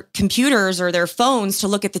their computers or their phones to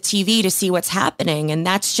look at the TV to see what's happening. And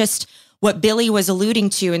that's just what Billy was alluding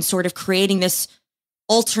to and sort of creating this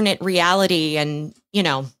alternate reality. And,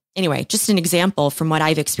 anyway, just an example from what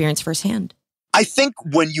I've experienced firsthand. I think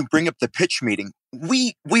when you bring up the pitch meeting,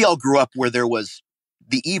 we all grew up where there was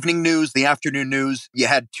the evening news, the afternoon news. You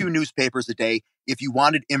had 2 newspapers a day. If you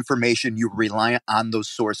wanted information, you were reliant on those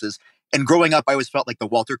sources. And growing up, I always felt like the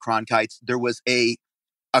Walter Cronkites. There was a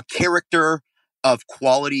character of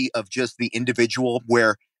quality of just the individual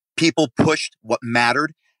where people pushed what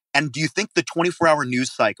mattered. And do you think the 24-hour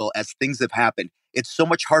news cycle, as things have happened, it's so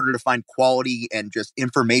much harder to find quality and just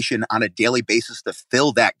information on a daily basis to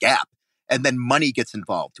fill that gap? And then money gets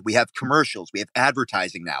involved. We have commercials. We have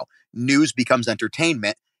advertising now. News becomes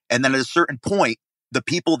entertainment. And then at a certain point, the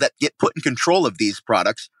people that get put in control of these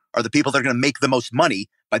products are the people that are going to make the most money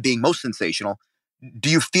by being most sensational. Do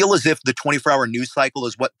you feel as if the 24-hour news cycle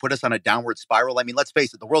is what put us on a downward spiral? I mean, let's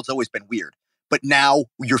face it, the world's always been weird. But now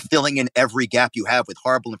you're filling in every gap you have with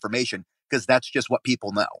horrible information because that's just what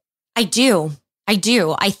people know. I do. I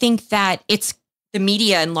think that the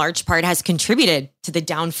media in large part has contributed to the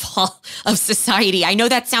downfall of society. I know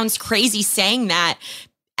that sounds crazy saying that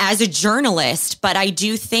as a journalist, but I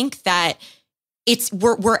do think that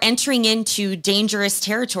we're entering into dangerous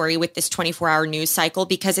territory with this 24-hour news cycle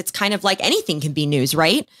because it's kind of like anything can be news,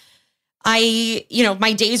 right? My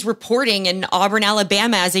days reporting in Auburn,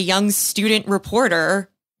 Alabama as a young student reporter,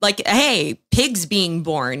 hey, pigs being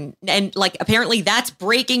born. And apparently that's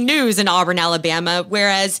breaking news in Auburn, Alabama.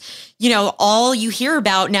 Whereas, all you hear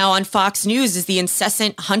about now on Fox News is the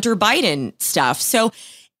incessant Hunter Biden stuff. So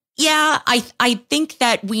yeah, I think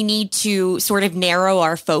that we need to sort of narrow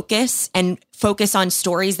our focus and focus on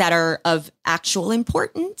stories that are of actual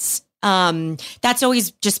importance. That's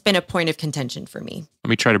always just been a point of contention for me. Let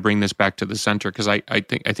me try to bring this back to the center because I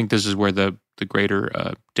think this is where the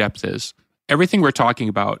greater depth is. Everything we're talking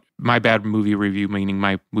about, my bad movie review, meaning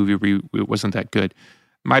my movie review wasn't that good.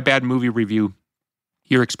 My bad movie review,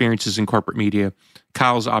 your experiences in corporate media,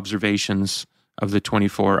 Kyle's observations of the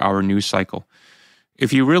 24-hour news cycle.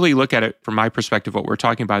 if you really look at it from my perspective, what we're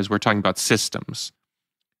talking about is we're talking about systems.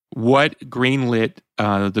 What greenlit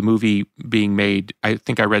the movie being made? I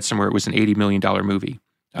think I read somewhere it was an $80 million movie.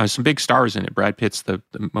 Some big stars in it. Brad Pitt's the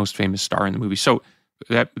most famous star in the movie. So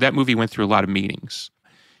that movie went through a lot of meetings.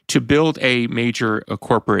 To build a major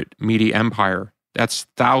corporate media empire, that's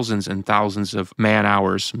thousands and thousands of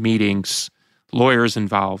man-hours, meetings, lawyers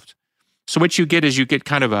involved. So what you get is you get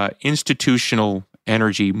kind of a institutional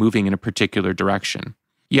energy moving in a particular direction.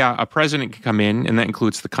 Yeah, a president can come in, and that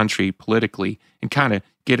includes the country politically, and kind of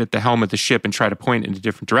get at the helm of the ship and try to point in a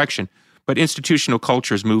different direction. But institutional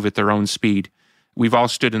cultures move at their own speed. We've all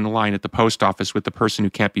stood in the line at the post office with the person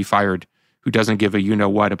who can't be fired, who doesn't give a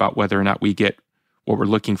you-know-what about whether or not we get what we're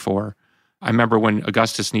looking for. I remember when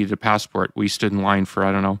Augustus needed a passport, we stood in line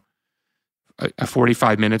for,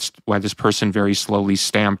 45 minutes while this person very slowly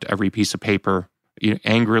stamped every piece of paper,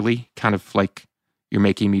 angrily, kind of like, you're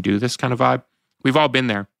making me do this kind of vibe. We've all been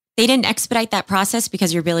there. They didn't expedite that process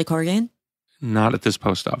because you're Billy Corgan? Not at this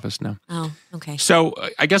post office, no. Oh, okay. So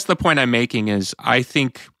I guess the point I'm making is I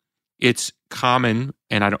think it's common,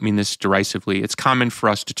 and I don't mean this derisively, it's common for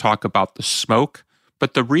us to talk about the smoke,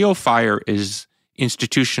 but the real fire is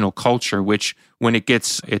institutional culture, which when it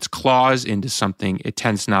gets its claws into something, it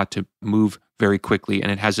tends not to move very quickly,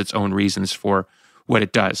 and it has its own reasons for what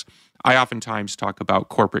it does. I oftentimes talk about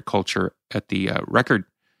corporate culture at the record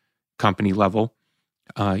company level.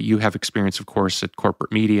 You have experience, of course, at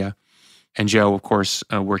corporate media, and Joe, of course,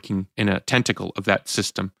 working in a tentacle of that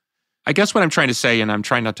system. I guess what I'm trying to say, and I'm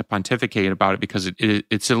trying not to pontificate about it because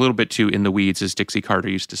it's a little bit too in the weeds, as Dixie Carter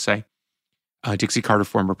used to say. Dixie Carter,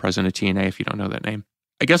 former president of TNA, if you don't know that name.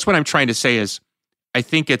 I guess what I'm trying to say is I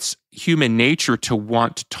think it's human nature to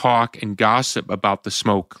want to talk and gossip about the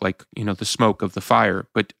smoke, like, the smoke of the fire.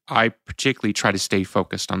 But I particularly try to stay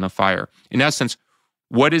focused on the fire. In essence,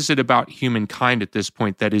 what is it about humankind at this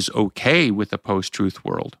point that is okay with a post-truth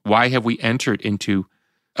world? Why have we entered into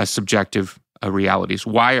subjective realities?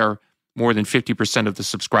 Why are more than 50% of the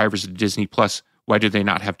subscribers of Disney Plus, why do they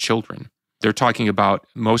not have children? They're talking about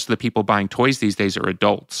most of the people buying toys these days are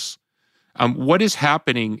adults. What is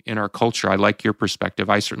happening in our culture? I like your perspective.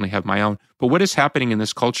 I certainly have my own. But what is happening in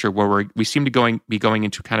this culture where we seem to be going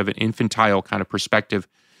into kind of an infantile kind of perspective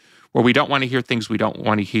where we don't want to hear things we don't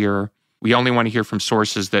want to hear. We only want to hear from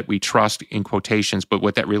sources that we trust, in quotations, but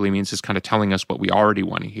what that really means is kind of telling us what we already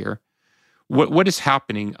want to hear. What is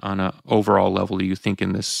happening on an overall level, do you think,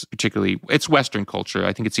 in this particularly, it's Western culture.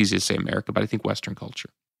 I think it's easy to say America, but I think Western culture.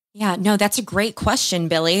 Yeah, no, that's a great question,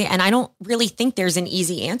 Billy. And I don't really think there's an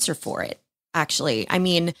easy answer for it, actually. I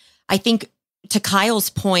mean, I think to Kyle's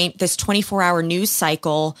point, this 24-hour news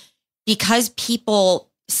cycle, because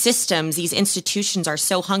systems, these institutions are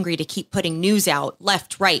so hungry to keep putting news out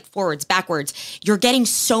left, right, forwards, backwards. You're getting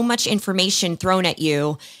so much information thrown at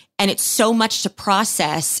you, and it's so much to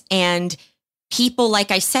process. And people,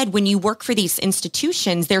 like I said, when you work for these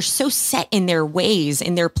institutions, they're so set in their ways,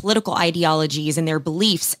 in their political ideologies and their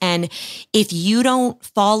beliefs. And if you don't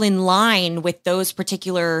fall in line with those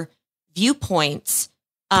particular viewpoints,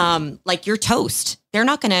 like you're toast. They're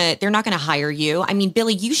not gonna hire you. I mean,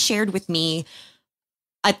 Billy, you shared with me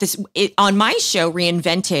on my show,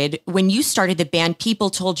 Reinvented, when you started the band, people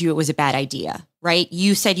told you it was a bad idea, right?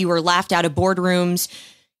 You said you were laughed out of boardrooms.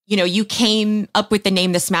 You came up with the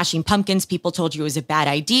name The Smashing Pumpkins. People told you it was a bad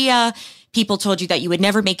idea. People told you that you would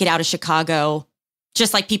never make it out of Chicago,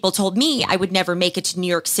 just like people told me I would never make it to New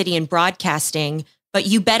York City in broadcasting. But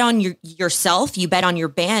you bet on yourself, you bet on your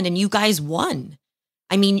band, and you guys won.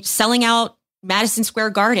 I mean, selling out Madison Square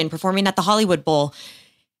Garden, performing at the Hollywood Bowl.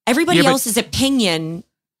 Everybody else's opinion.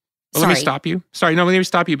 Well, let me stop you. Sorry, no, let me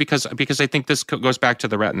stop you because I think this goes back to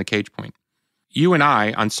the rat in the cage point. You and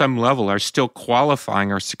I, on some level, are still qualifying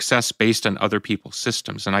our success based on other people's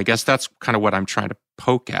systems. And I guess that's kind of what I'm trying to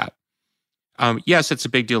poke at. Yes, it's a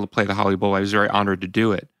big deal to play the Hollywood Bowl. I was very honored to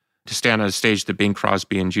do it, to stand on a stage that Bing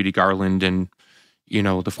Crosby and Judy Garland and,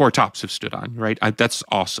 the Four Tops have stood on, right? That's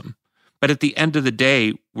awesome. But at the end of the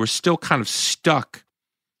day, we're still kind of stuck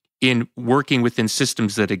in working within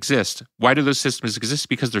systems that exist. Why do those systems exist?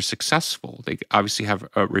 Because they're successful. They obviously have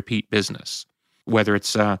a repeat business, whether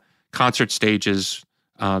it's concert stages,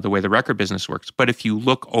 the way the record business works. But if you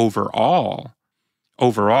look overall,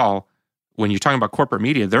 when you're talking about corporate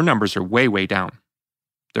media, their numbers are way, way down.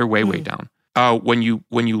 They're way, way down. When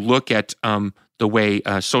you look at the way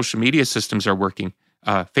social media systems are working,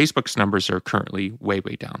 Facebook's numbers are currently way,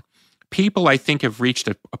 way down. People, I think, have reached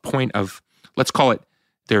a point of, let's call it,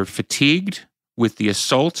 they're fatigued with the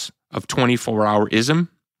assault of 24-hour-ism.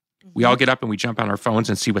 We all get up and we jump on our phones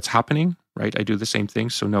and see what's happening, right? I do the same thing,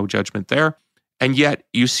 so no judgment there. And yet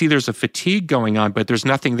you see there's a fatigue going on, but there's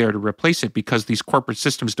nothing there to replace it because these corporate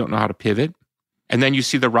systems don't know how to pivot. And then you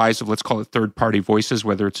see the rise of, let's call it third-party voices,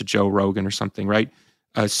 whether it's a Joe Rogan or something, right?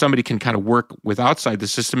 Somebody can kind of work with outside the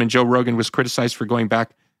system. And Joe Rogan was criticized for going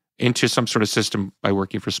back into some sort of system by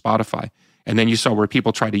working for Spotify. And then you saw where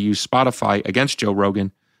people try to use Spotify against Joe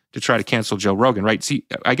Rogan to try to cancel Joe Rogan, right? See,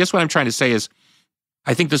 I guess what I'm trying to say is,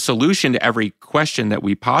 I think the solution to every question that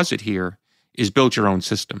we posit here is build your own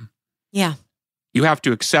system. Yeah. You have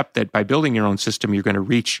to accept that by building your own system, you're going to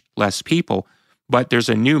reach less people. But there's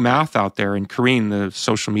a new math out there, and Kareen, the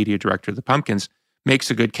social media director of the Pumpkins,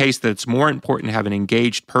 makes a good case that it's more important to have an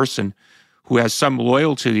engaged person who has some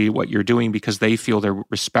loyalty to what you're doing because they feel they're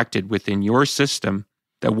respected within your system,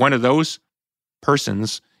 that one of those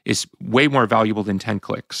persons is way more valuable than 10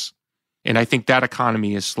 clicks. And I think that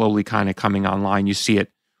economy is slowly kind of coming online. You see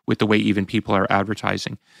it with the way even people are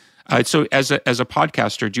advertising. So as a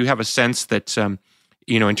podcaster, do you have a sense that,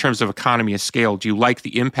 in terms of economy of scale, do you like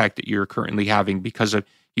the impact that you're currently having because of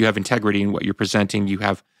you have integrity in what you're presenting? You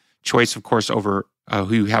have choice, of course, over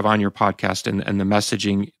who you have on your podcast and the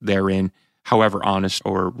messaging therein, however honest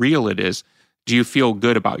or real it is. Do you feel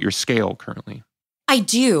good about your scale currently? I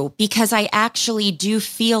do, because I actually do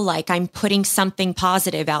feel like I'm putting something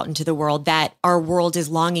positive out into the world that our world is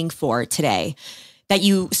longing for today.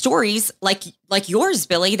 Stories like yours,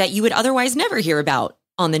 Billy, that you would otherwise never hear about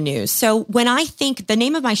on the news. So when I think, the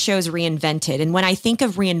name of my show is Reinvented, and when I think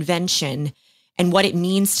of reinvention and what it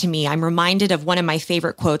means to me, I'm reminded of one of my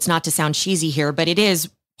favorite quotes, not to sound cheesy here, but it is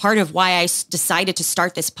part of why I decided to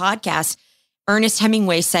start this podcast. Ernest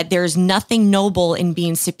Hemingway said, "There's nothing noble in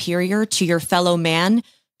being superior to your fellow man.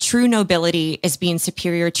 True nobility is being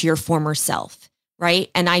superior to your former self," right?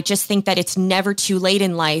 And I just think that it's never too late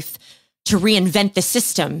in life to reinvent the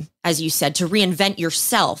system, as you said, to reinvent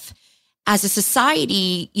yourself. As a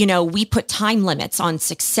society, we put time limits on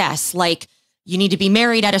success, like you need to be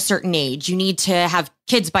married at a certain age. You need to have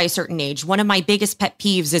kids by a certain age. One of my biggest pet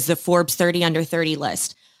peeves is the Forbes 30 under 30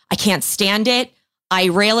 list. I can't stand it. I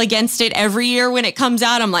rail against it every year when it comes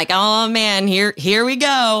out. I'm like, oh man, here we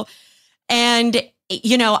go. And,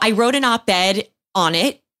 I wrote an op-ed on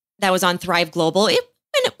it that was on Thrive Global. It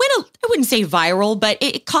went, I wouldn't say viral, but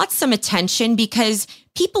it caught some attention because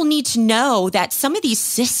people need to know that some of these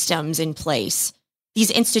systems in place,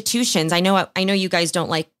 these institutions, I know you guys don't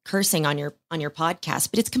like cursing on your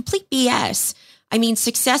podcast, but it's complete BS. I mean,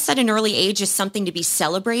 success at an early age is something to be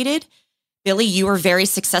celebrated. Billy, you were very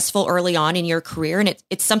successful early on in your career, and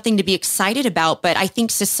it's something to be excited about. But I think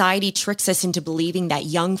society tricks us into believing that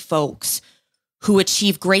young folks who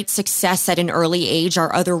achieve great success at an early age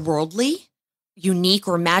are otherworldly, unique,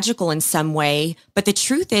 or magical in some way. But the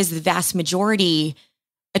truth is the vast majority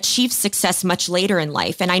achieve success much later in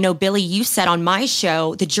life. And I know, Billy, you said on my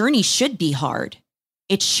show, the journey should be hard.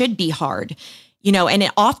 It should be hard.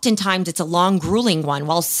 And oftentimes it's a long, grueling one.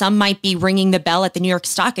 While some might be ringing the bell at the New York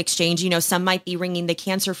Stock Exchange, some might be ringing the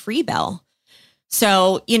cancer-free bell.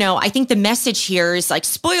 So, I think the message here is like,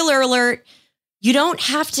 spoiler alert, you don't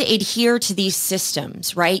have to adhere to these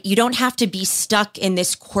systems, right? You don't have to be stuck in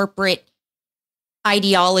this corporate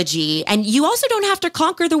ideology. And you also don't have to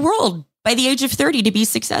conquer the world by the age of 30 to be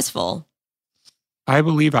successful. I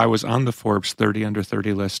believe I was on the Forbes 30 under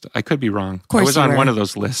 30 list. I could be wrong. Of course I was you on were. one of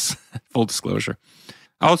those lists, full disclosure.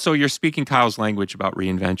 Also, you're speaking Kyle's language about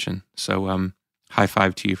reinvention. So high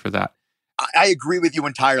five to you for that. I agree with you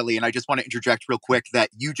entirely. And I just want to interject real quick that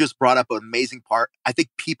you just brought up an amazing part. I think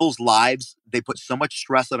people's lives, they put so much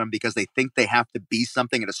stress on them because they think they have to be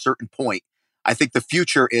something at a certain point. I think the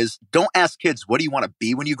future is, don't ask kids, what do you want to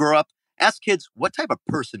be when you grow up? Ask kids, what type of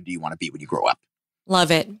person do you want to be when you grow up?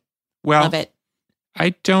 Love it. Well, Love it.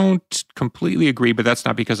 I don't completely agree, but that's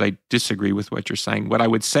not because I disagree with what you're saying. What I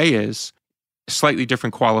would say is a slightly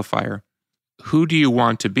different qualifier. Who do you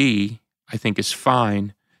want to be, I think is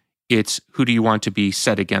fine. It's who do you want to be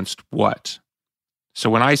set against what? So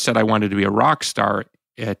when I said I wanted to be a rock star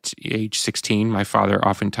at age 16, my father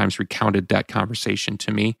oftentimes recounted that conversation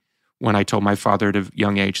to me when I told my father at a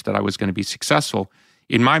young age that I was going to be successful.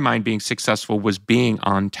 In my mind, being successful was being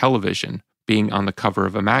on television, being on the cover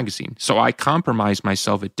of a magazine. So I compromised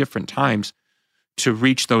myself at different times to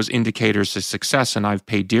reach those indicators of success, and I've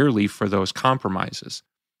paid dearly for those compromises.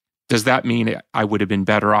 Does that mean I would have been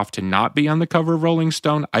better off to not be on the cover of Rolling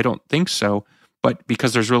Stone? I don't think so. But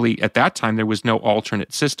because there's really, at that time, there was no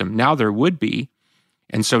alternate system. Now there would be.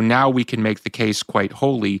 And so now we can make the case quite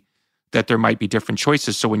wholly that there might be different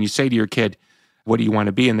choices. So when you say to your kid, what do you want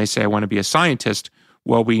to be? And they say, I want to be a scientist.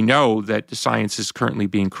 Well, we know that the science is currently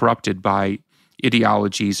being corrupted by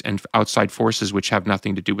ideologies and outside forces which have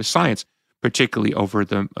nothing to do with science. particularly over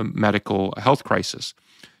the medical health crisis.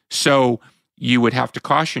 So you would have to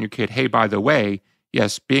caution your kid, hey, by the way,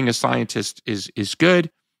 yes, being a scientist is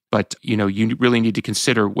good, but you really need to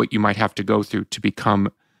consider what you might have to go through to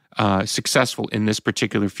become successful in this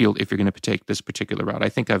particular field if you're going to take this particular route. I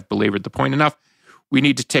think I've belabored the point enough. We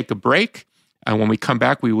need to take a break. And when we come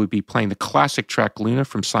back, we will be playing the classic track Luna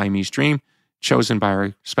from Siamese Dream, chosen by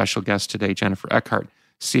our special guest today, Jennifer Eckhart.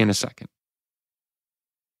 See you in a second.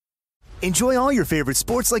 Enjoy all your favorite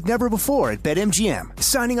sports like never before at BetMGM.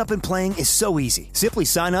 Signing up and playing is so easy. Simply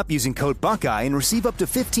sign up using code Buckeye and receive up to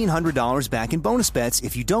 $1,500 back in bonus bets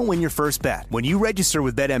if you don't win your first bet. When you register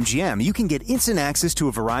with BetMGM, you can get instant access to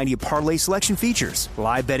a variety of parlay selection features,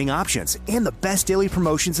 live betting options, and the best daily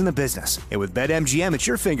promotions in the business. And with BetMGM at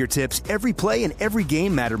your fingertips, every play and every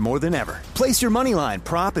game matter more than ever. Place your moneyline,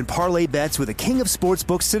 prop, and parlay bets with the king of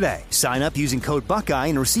sportsbooks today. Sign up using code Buckeye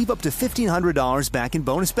and receive up to $1,500 back in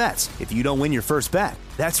bonus bets if you don't win your first bet.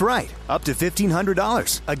 That's right, up to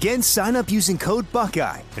 $1,500. Again, sign up using code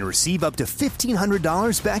Buckeye and receive up to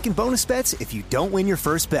 $1,500 back in bonus bets if you don't win your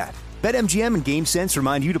first bet. BetMGM and GameSense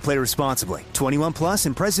remind you to play responsibly. 21 plus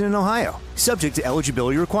and present in Ohio. Subject to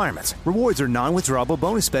eligibility requirements. Rewards are non-withdrawable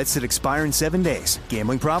bonus bets that expire in 7 days.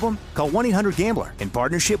 Gambling problem? Call 1-800-GAMBLER in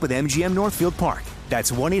partnership with MGM Northfield Park.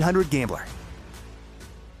 That's 1-800-GAMBLER.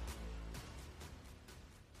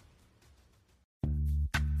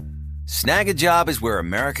 Snag a Job is where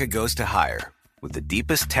America goes to hire, with the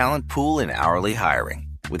deepest talent pool in hourly hiring.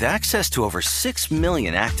 With access to over 6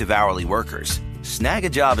 million active hourly workers, Snag a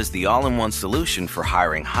Job is the all-in-one solution for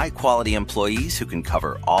hiring high-quality employees who can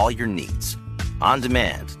cover all your needs. On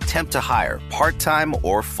demand, temp to hire, part-time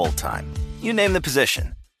or full-time. You name the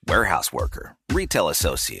position. Warehouse worker, retail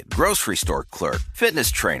associate, grocery store clerk,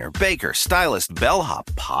 fitness trainer, baker, stylist, bellhop,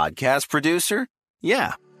 podcast producer.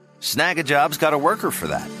 Yeah, Snag a Job's got a worker for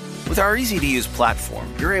that. With our easy-to-use platform,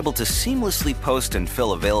 you're able to seamlessly post and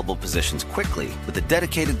fill available positions quickly with a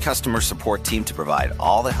dedicated customer support team to provide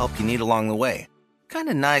all the help you need along the way. Kind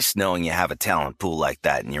of nice knowing you have a talent pool like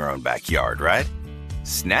that in your own backyard, right?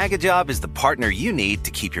 Snag a Job is the partner you need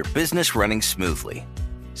to keep your business running smoothly.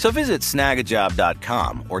 So visit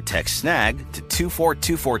snagajob.com or text SNAG to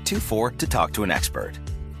 242424 to talk to an expert.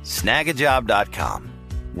 Snagajob.com,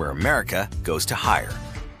 where America goes to hire.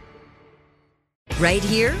 Right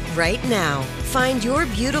here, right now. Find your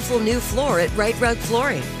beautiful new floor at Right Rug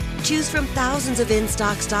Flooring. Choose from thousands of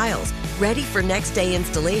in-stock styles, ready for next day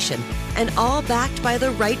installation, and all backed by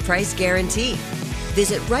the right price guarantee.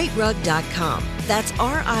 Visit rightrug.com. That's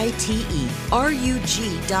RITERUG.com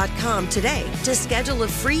today to schedule a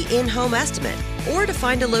free in-home estimate or to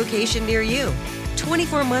find a location near you.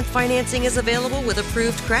 24-month financing is available with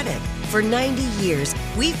approved credit. For 90 years,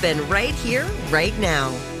 we've been right here, right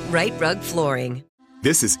now. Right Rug Flooring.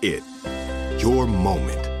 This is it. Your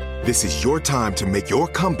moment. This is your time to make your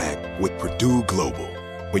comeback with Purdue Global.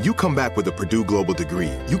 When you come back with a Purdue Global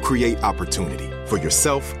degree, you create opportunity for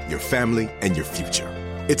yourself, your family, and your future.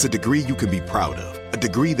 It's a degree you can be proud of, a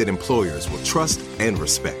degree that employers will trust and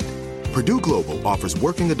respect. Purdue Global offers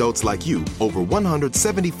working adults like you over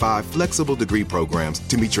 175 flexible degree programs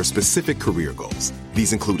to meet your specific career goals.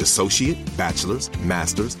 These include associate, bachelor's,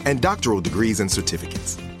 master's, and doctoral degrees and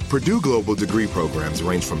certificates. Purdue Global degree programs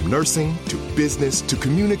range from nursing to business to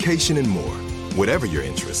communication and more. Whatever your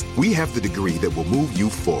interest, we have the degree that will move you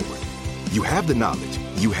forward. You have the knowledge,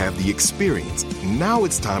 you have the experience. Now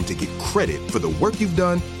it's time to get credit for the work you've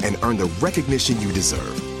done and earn the recognition you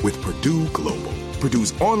deserve with Purdue Global,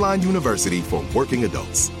 Purdue's online university for working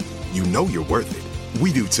adults. You know you're worth it.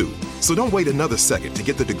 We do too. So don't wait another second to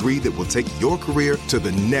get the degree that will take your career to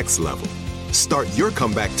the next level. Start your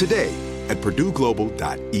comeback today at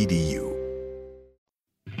purdueglobal.edu.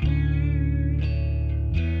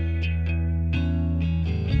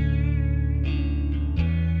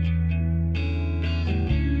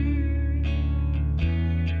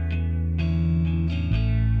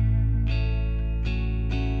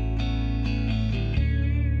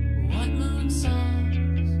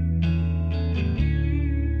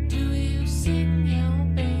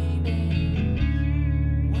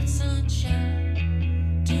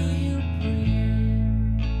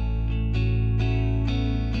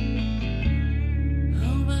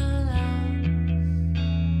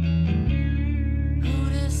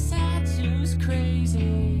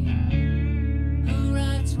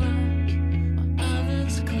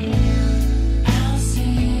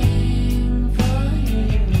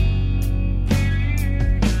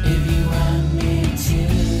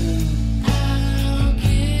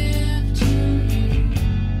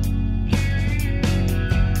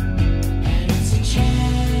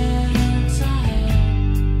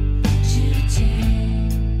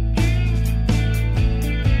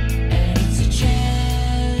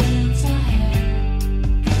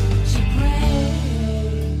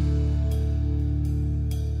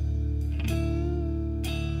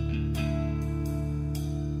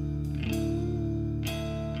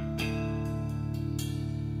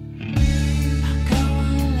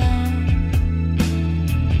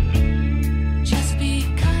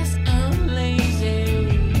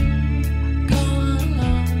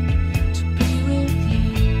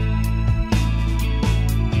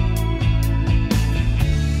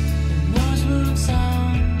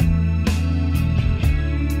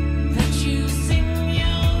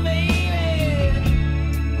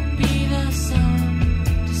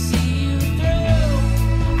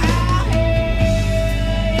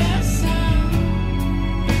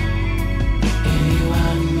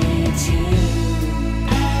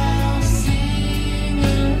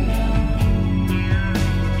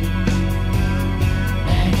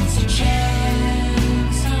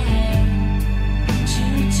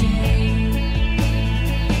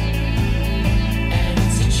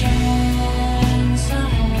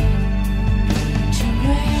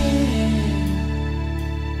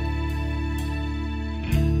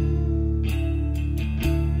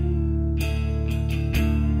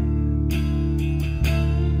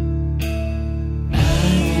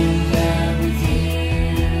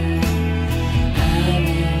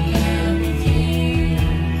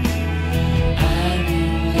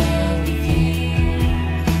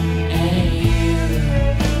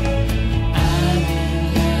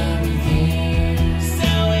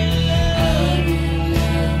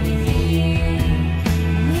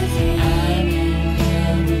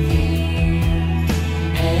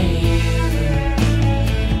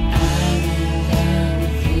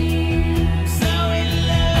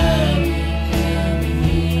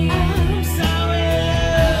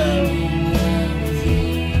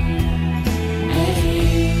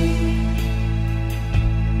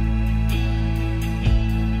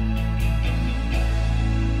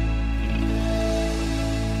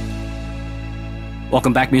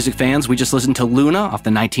 Welcome back, music fans. We just listened to Luna off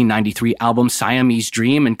the 1993 album Siamese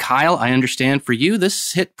Dream. And Kyle, I understand for you,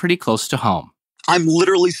 this hit pretty close to home. I'm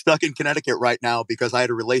literally stuck in Connecticut right now because I had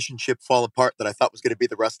a relationship fall apart that I thought was going to be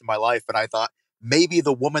the rest of my life. And I thought maybe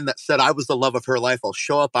the woman that said I was the love of her life, I'll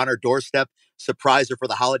show up on her doorstep, surprise her for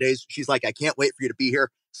the holidays. She's like, I can't wait for you to be here.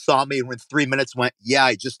 Saw me and within 3 minutes went, yeah,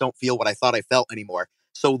 I just don't feel what I thought I felt anymore.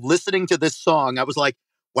 So listening to this song, I was like,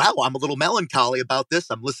 wow, I'm a little melancholy about this.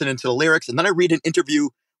 I'm listening to the lyrics. And then I read an interview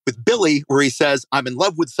with Billy where he says, I'm in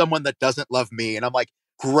love with someone that doesn't love me. And I'm like,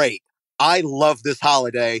 great. I love this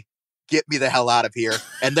holiday. Get me the hell out of here.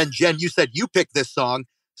 And then Jen, you said you picked this song.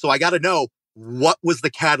 So I got to know, what was the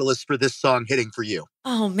catalyst for this song hitting for you?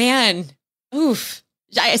 Oh, man. Oof.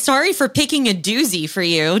 Sorry for picking a doozy for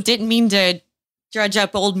you. Didn't mean to dredge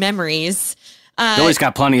up old memories. Billy's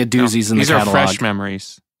got plenty of doozies in the catalog. These are fresh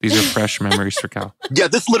memories. These are fresh memories for Kyle. Yeah,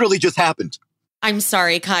 this literally just happened. I'm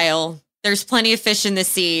sorry, Kyle. There's plenty of fish in the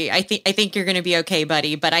sea. I think you're going to be okay,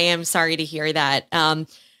 buddy. But I am sorry to hear that.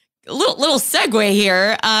 Little segue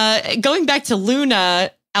here. Going back to Luna,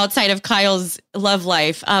 outside of Kyle's love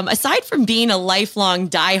life. Aside from being a lifelong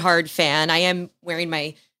diehard fan, I am wearing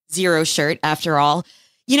my Zero shirt after all.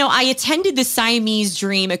 You know, I attended the Siamese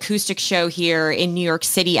Dream acoustic show here in New York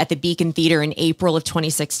City at the Beacon Theater in April of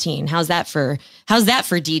 2016. How's that for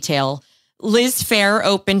detail? Liz Phair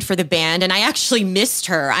opened for the band, and I actually missed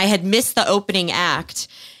her. I had missed the opening act.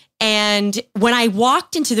 And when I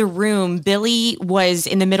walked into the room, Billy was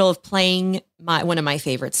in the middle of playing one of my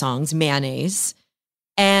favorite songs, Mayonnaise.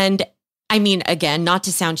 And I mean, again, not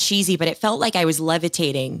to sound cheesy, but it felt like I was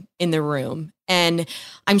levitating in the room. And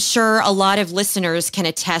I'm sure a lot of listeners can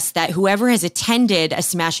attest that whoever has attended a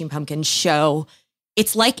Smashing Pumpkins show,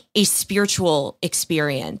 it's like a spiritual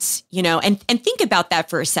experience, you know, and think about that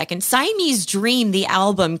for a second. Siamese Dream, the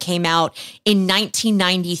album, came out in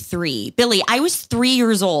 1993. Billy, I was 3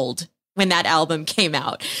 years old when that album came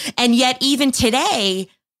out. And yet even today,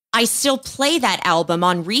 I still play that album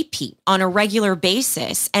on repeat on a regular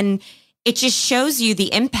basis. And it just shows you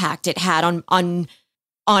the impact it had on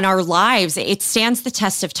our lives. It stands the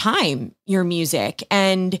test of time, your music.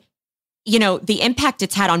 And, you know, the impact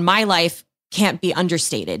it's had on my life can't be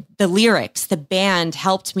understated. The lyrics, the band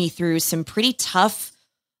helped me through some pretty tough,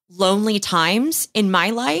 lonely times in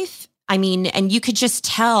my life. I mean, and you could just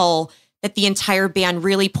tell that the entire band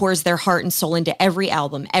really pours their heart and soul into every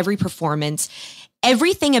album, every performance.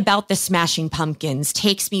 Everything about the Smashing Pumpkins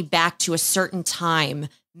takes me back to a certain time,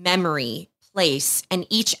 memory, place, and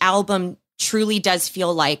each album truly does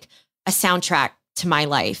feel like a soundtrack to my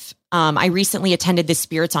life. I recently attended the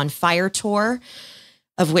Spirits on Fire tour,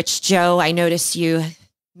 of which, Joe, I noticed you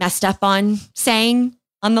messed up on saying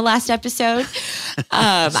on the last episode.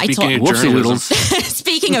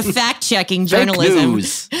 Speaking of fact-checking journalism,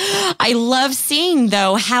 I love seeing,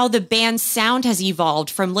 though, how the band's sound has evolved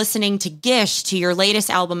from listening to Gish to your latest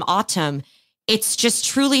album, Autumn. It's just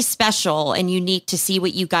truly special and unique to see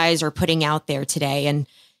what you guys are putting out there today. And,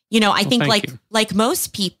 you know, I think like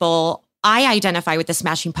most people, I identify with the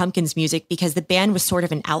Smashing Pumpkins music because the band was sort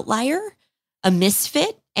of an outlier, a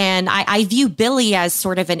misfit. And I view Billy as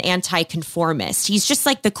sort of an anti-conformist. He's just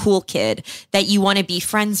like the cool kid that you want to be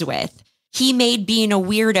friends with. He made being a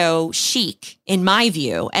weirdo chic, in my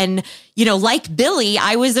view. And, you know, like Billy,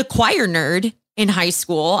 I was a choir nerd in high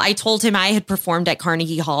school. I told him I had performed at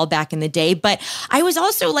Carnegie Hall back in the day, but I was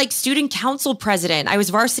also like student council president. I was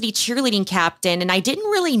varsity cheerleading captain, and I didn't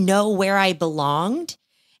really know where I belonged.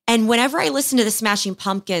 And whenever I listened to the Smashing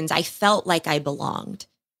Pumpkins, I felt like I belonged.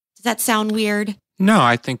 Does that sound weird? No,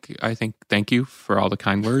 I think. Thank you for all the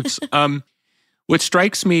kind words. What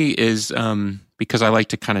strikes me is, because I like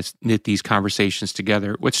to kind of knit these conversations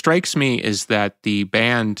together, what strikes me is that the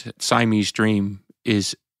band Siamese Dream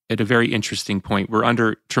is at a very interesting point. We're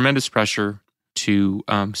under tremendous pressure to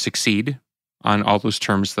succeed on all those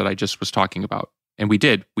terms that I just was talking about. And we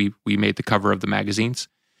did. We made the cover of the magazines,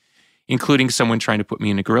 including someone trying to put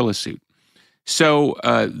me in a gorilla suit. So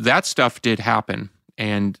that stuff did happen.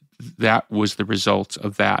 And that was the result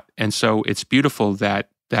of that. And so it's beautiful that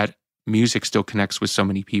that music still connects with so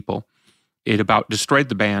many people. It about destroyed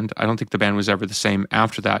the band. I don't think the band was ever the same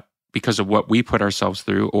after that because of what we put ourselves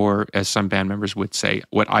through, or as some band members would say,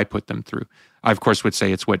 what I put them through. I, of course, would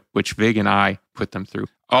say it's what Butch Vig and I put them through.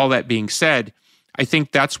 All that being said, I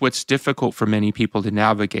think that's what's difficult for many people to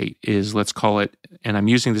navigate is, let's call it, and I'm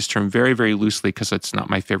using this term very, very loosely because it's not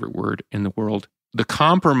my favorite word in the world, the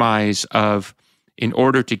compromise of, in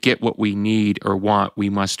order to get what we need or want, we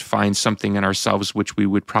must find something in ourselves which we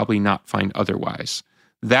would probably not find otherwise.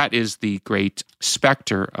 That is the great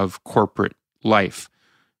specter of corporate life.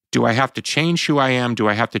 Do I have to change who I am? Do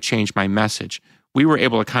I have to change my message? we were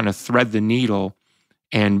able to kind of thread the needle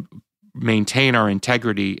and maintain our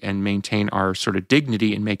integrity and maintain our sort of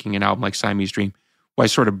dignity in making an album like Siamese Dream by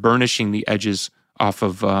sort of burnishing the edges off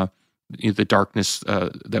of the darkness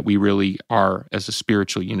that we really are as a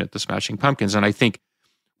spiritual unit, the Smashing Pumpkins. And I think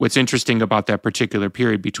what's interesting about that particular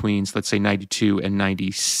period between, let's say, 92 and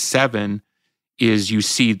 97 is you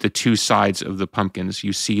see the two sides of the Pumpkins.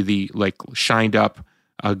 You see the like shined up,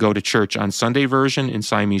 go to church on Sunday version in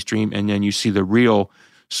Siamese Dream, and then you see the real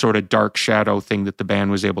sort of dark shadow thing that the band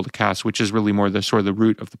was able to cast, which is really more the sort of the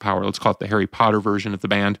root of the power. Let's call it the Harry Potter version of the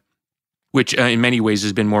band, which in many ways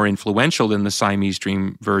has been more influential than the Siamese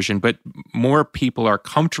Dream version, but more people are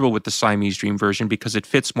comfortable with the Siamese Dream version because it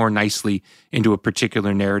fits more nicely into a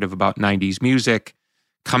particular narrative about 90s music,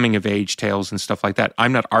 coming-of-age tales, and stuff like that.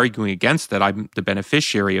 I'm not arguing against that. I'm the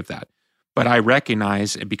beneficiary of that. But I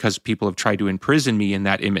recognize, because people have tried to imprison me in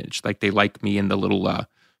that image, like they like me in the little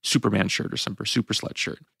Superman shirt or some Super Slut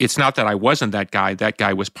shirt. It's not that I wasn't that guy. That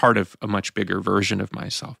guy was part of a much bigger version of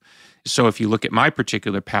myself. So if you look at my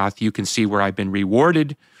particular path, you can see where I've been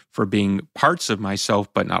rewarded for being parts of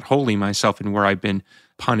myself, but not wholly myself, and where I've been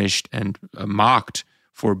punished and mocked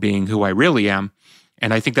for being who I really am.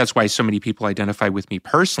 And I think that's why so many people identify with me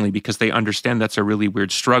personally, because they understand that's a really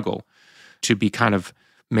weird struggle to be kind of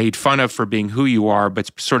made fun of for being who you are, but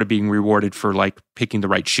sort of being rewarded for like picking the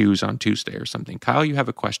right shoes on Tuesday or something. Kyle, you have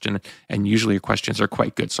a question, and usually your questions are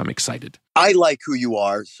quite good, so I'm excited. I like who you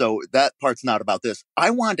are, so that part's not about this.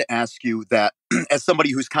 I wanted to ask you that as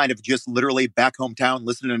somebody who's kind of just literally back hometown,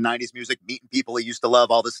 listening to 90s music, meeting people he used to love,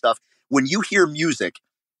 all this stuff, when you hear music,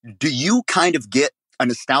 do you kind of get a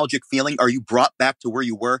nostalgic feeling? Are you brought back to where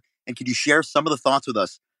you were? And can you share some of the thoughts with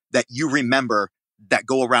us that you remember that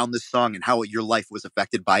go around this song and how your life was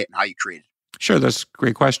affected by it and how you created it? Sure, those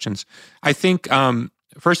great questions. I think,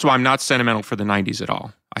 first of all, I'm not sentimental for the 90s at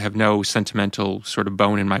all. I have no sentimental sort of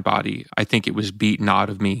bone in my body. I think it was beaten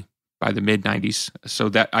out of me by the mid-90s. So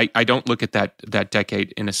that I don't look at that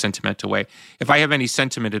decade in a sentimental way. If I have any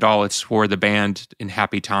sentiment at all, it's for the band in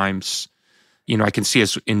happy times. You know, I can see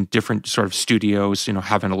us in different sort of studios, you know,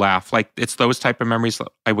 having a laugh. Like, it's those type of memories.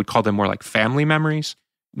 I would call them more like family memories.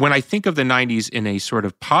 When I think of the 90s in a sort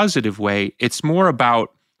of positive way, it's more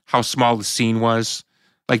about how small the scene was.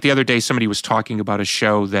 Like the other day, somebody was talking about a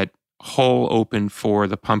show that Hole opened for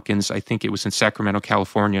the Pumpkins. I think it was in Sacramento,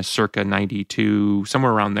 California, circa 92,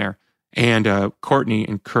 somewhere around there. And Courtney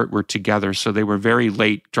and Kurt were together, so they were very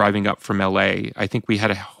late driving up from LA. I think we had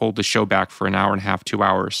to hold the show back for an hour and a half, 2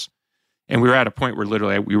 hours. And we were at a point where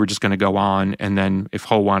literally we were just going to go on, and then if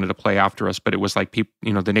Ho wanted to play after us, but it was like people,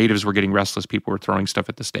 you know, the natives were getting restless. People were throwing stuff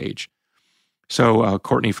at the stage. So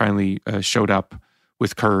Courtney finally showed up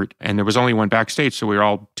with Kurt, and there was only one backstage, so we were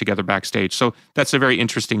all together backstage. So that's a very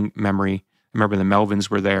interesting memory. I remember the Melvins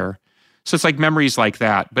were there. So it's like memories like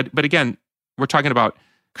that. But again, we're talking about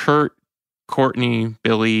Kurt, Courtney,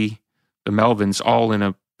 Billy, the Melvins, all in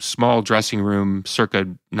a small dressing room circa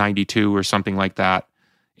 92 or something like that,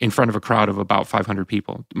 in front of a crowd of about 500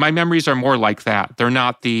 people. My memories are more like that. They're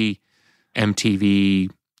not the MTV,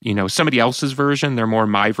 you know, somebody else's version. They're more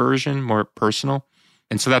my version, more personal.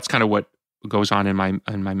 And so that's kind of what goes on in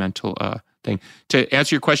my mental thing. To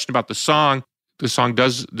answer your question about the song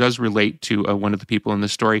does relate to one of the people in the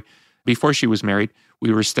story. Before she was married,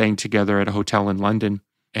 we were staying together at a hotel in London,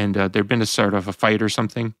 and there'd been a sort of a fight or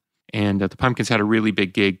something, and the Pumpkins had a really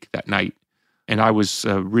big gig that night. And I was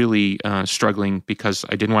really struggling because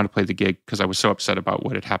I didn't want to play the gig because I was so upset about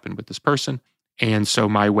what had happened with this person. And so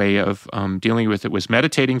my way of dealing with it was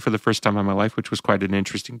meditating for the first time in my life, which was quite an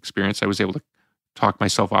interesting experience. I was able to talk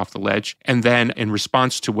myself off the ledge. And then in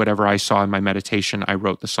response to whatever I saw in my meditation, I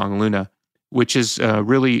wrote the song Luna, which is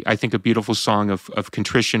really, I think, a beautiful song of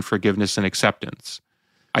contrition, forgiveness, and acceptance.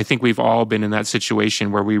 I think we've all been in that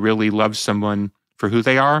situation where we really love someone for who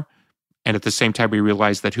they are, and at the same time, we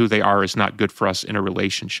realize that who they are is not good for us in a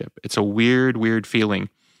relationship. It's a weird, weird feeling.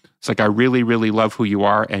 It's like, I really, really love who you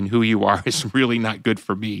are, and who you are is really not good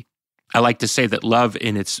for me. I like to say that love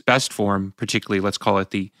in its best form, particularly, let's call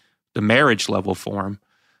it the marriage level form,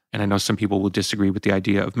 and I know some people will disagree with the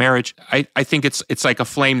idea of marriage. I think it's like a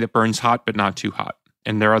flame that burns hot, but not too hot.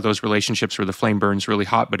 And there are those relationships where the flame burns really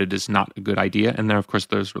hot, but it is not a good idea. And there are, of course,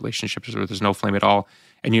 those relationships where there's no flame at all,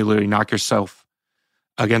 and you literally knock yourself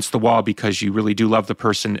against the wall because you really do love the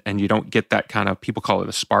person, and you don't get that kind of, people call it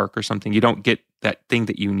a spark or something. You don't get that thing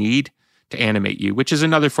that you need to animate you, which is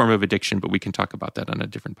another form of addiction, but we can talk about that on a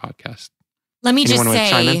different podcast. Let me just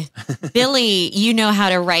say, Billy, you know how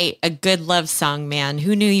to write a good love song, man.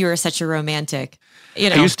 Who knew you were such a romantic? You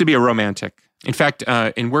know. I used to be a romantic. In fact,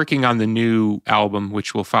 in working on the new album,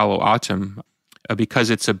 which will follow Autumn,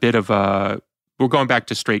 because it's a bit of a we're going back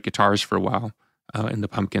to straight guitars for a while in the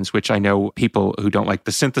Pumpkins, which I know people who don't like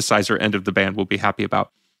the synthesizer end of the band will be happy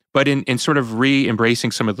about. But in sort of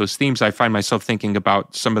re-embracing some of those themes, I find myself thinking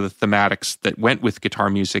about some of the thematics that went with guitar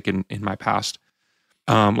music in my past.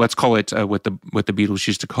 Let's call it what the Beatles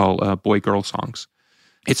used to call boy-girl songs.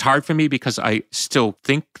 It's hard for me because I still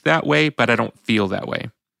think that way, but I don't feel that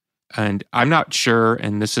way. And I'm not sure,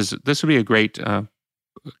 and this would be a great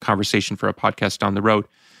conversation for a podcast down the road,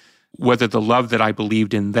 whether the love that I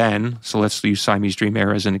believed in then, so let's use Siamese Dream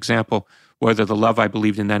era as an example, whether the love I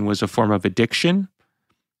believed in then was a form of addiction,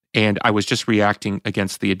 and I was just reacting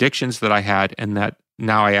against the addictions that I had, and that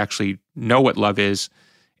now I actually know what love is,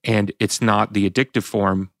 and it's not the addictive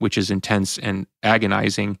form, which is intense and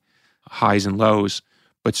agonizing, highs and lows,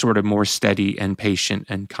 but sort of more steady and patient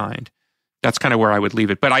and kind. That's kind of where I would leave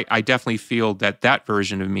it. But I definitely feel that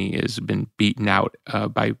version of me has been beaten out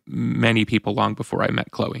by many people long before I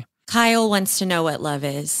met Chloe. Kyle wants to know what love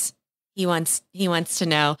is. He wants to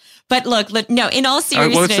know. But look, no, in all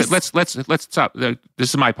seriousness. Let's stop. This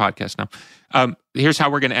is my podcast now. Here's how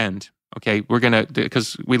we're going to end. Okay, we're going to,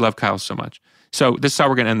 because we love Kyle so much. So this is how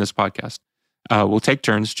we're going to end this podcast. We'll take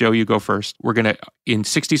turns. Joe, you go first. We're going to, in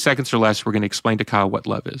 60 seconds or less, we're going to explain to Kyle what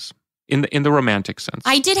love is in the romantic sense.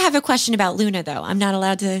 I did have a question about Luna, though. I'm not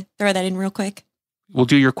allowed to throw that in real quick. We'll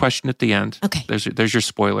do your question at the end. Okay. There's your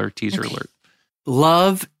spoiler teaser alert.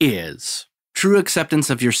 Love is true acceptance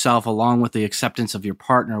of yourself along with the acceptance of your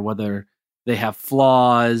partner, whether they have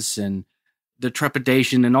flaws and the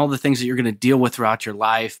trepidation and all the things that you're going to deal with throughout your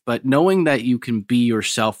life, but knowing that you can be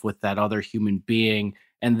yourself with that other human being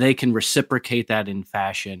and they can reciprocate that in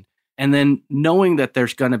fashion. And then knowing that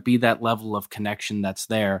there's going to be that level of connection that's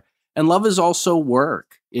there. And love is also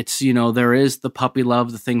work. It's, there is the puppy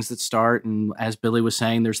love, the things that start. And as Billy was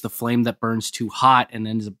saying, there's the flame that burns too hot and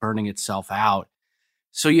ends up burning itself out.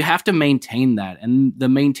 So you have to maintain that. And the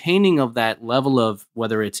maintaining of that level of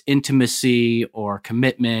whether it's intimacy or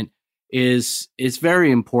commitment is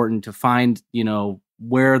very important to find,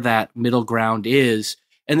 where that middle ground is.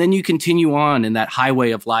 And then you continue on in that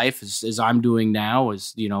highway of life as I'm doing now,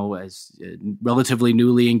 as relatively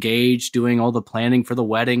newly engaged, doing all the planning for the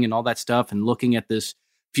wedding and all that stuff and looking at this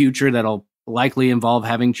future that'll likely involve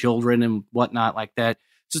having children and whatnot like that.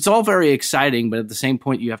 So it's all very exciting, but at the same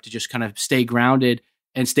point, you have to just kind of stay grounded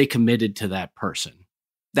and stay committed to that person.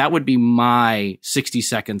 That would be my 60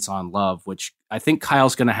 seconds on love, which I think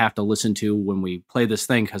Kyle's going to have to listen to when we play this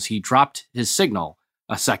thing because he dropped his signal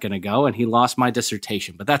a second ago and he lost my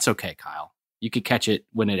dissertation. But that's okay, Kyle. You could catch it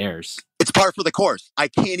when it airs. It's par for the course. I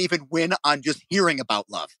can't even win on just hearing about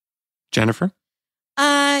love. Jennifer?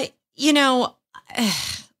 I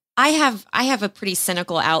have a pretty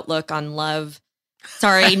cynical outlook on love.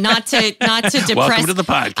 Sorry, not to depress. Welcome to the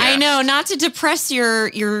podcast. I know, not to depress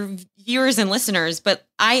your viewers and listeners, but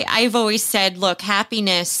I've always said, look,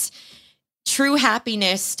 true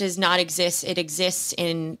happiness does not exist. It exists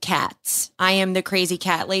in cats. I am the crazy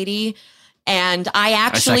cat lady, and I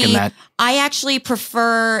actually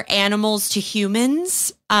prefer animals to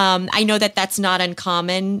humans. I know that that's not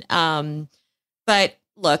uncommon, but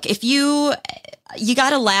look, if you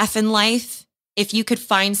got to laugh in life. If you could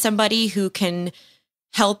find somebody who can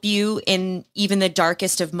help you in even the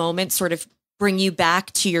darkest of moments, sort of bring you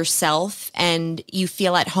back to yourself and you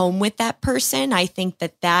feel at home with that person, I think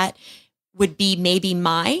that would be maybe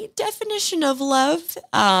my definition of love.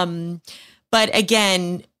 But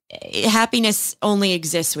again, happiness only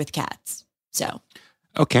exists with cats. So,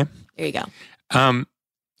 okay. There you go. I'm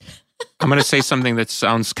going to say something that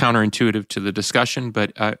sounds counterintuitive to the discussion,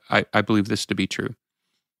 but I believe this to be true.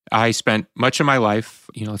 I spent much of my life,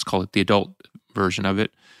 let's call it the adult version of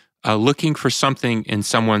it, looking for something in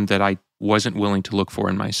someone that I wasn't willing to look for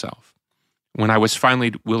in myself. When I was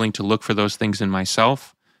finally willing to look for those things in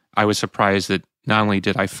myself, I was surprised that not only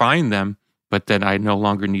did I find them, but that I no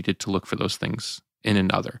longer needed to look for those things in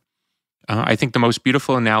another. I think the most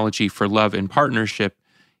beautiful analogy for love and partnership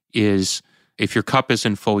is if your cup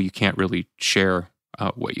isn't full, you can't really share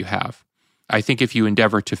what you have. I think if you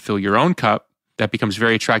endeavor to fill your own cup, that becomes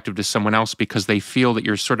very attractive to someone else because they feel that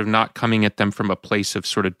you're sort of not coming at them from a place of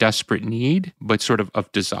sort of desperate need, but sort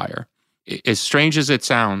of desire. As strange as it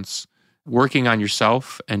sounds, working on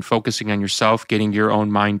yourself and focusing on yourself, getting your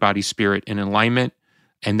own mind, body, spirit in alignment,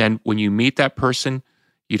 and then when you meet that person,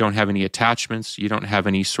 you don't have any attachments, you don't have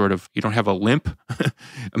a limp, a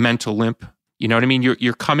mental limp. You know what I mean?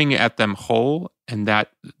 You're coming at them whole, and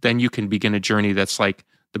then you can begin a journey that's like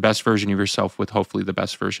the best version of yourself with hopefully the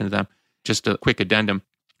best version of them. Just a quick addendum.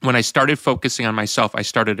 When I started focusing on myself, I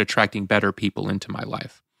started attracting better people into my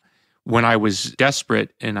life. When I was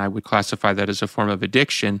desperate, and I would classify that as a form of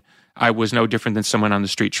addiction, I was no different than someone on the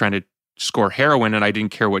street trying to score heroin, and I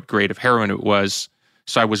didn't care what grade of heroin it was.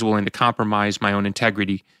 So I was willing to compromise my own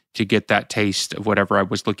integrity to get that taste of whatever I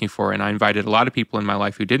was looking for. And I invited a lot of people in my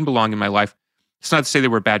life who didn't belong in my life. It's not to say they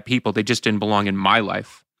were bad people. They just didn't belong in my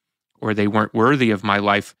life, or they weren't worthy of my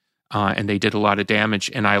life, and they did a lot of damage.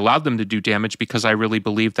 And I allowed them to do damage because I really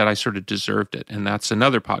believed that I sort of deserved it. And that's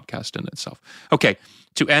another podcast in itself. Okay,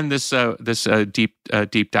 to end this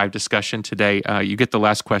deep dive discussion today, you get the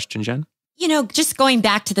last question, Jen. Just going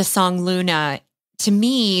back to the song Luna, to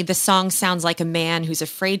me, the song sounds like a man who's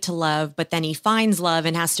afraid to love, but then he finds love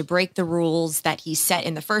and has to break the rules that he set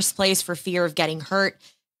in the first place for fear of getting hurt.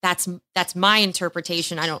 That's my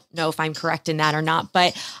interpretation. I don't know if I'm correct in that or not,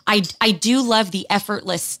 but I do love the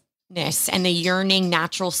effortlessness and the yearning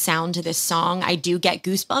natural sound to this song. I do get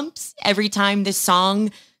goosebumps every time this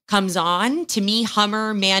song comes on. To me,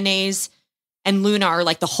 Hummer, Mayonnaise, and Luna are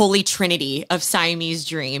like the holy trinity of Siamese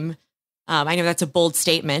Dream. I know that's a bold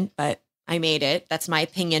statement, but I made it. That's my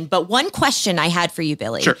opinion. But one question I had for you,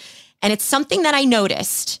 Billy, Sure. And it's something that I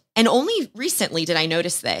noticed, and only recently did I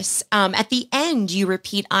notice this. At the end, you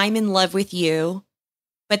repeat, "I'm in love with you,"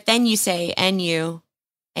 but then you say, "and you,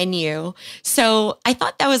 and you." So I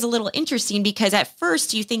thought that was a little interesting because at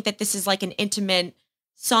first you think that this is like an intimate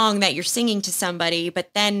song that you're singing to somebody, but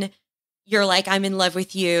then you're like, "I'm in love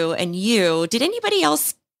with you and you." Did anybody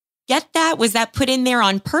else get that? Was that put in there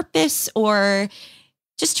on purpose, or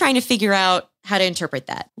just trying to figure out how to interpret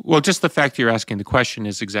that? Well, just the fact you're asking the question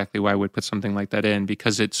is exactly why I would put something like that in,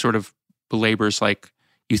 because it sort of belabors, like,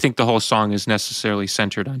 you think the whole song is necessarily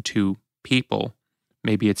centered on two people.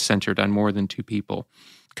 Maybe it's centered on more than two people.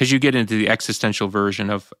 Because you get into the existential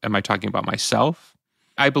version of, am I talking about myself?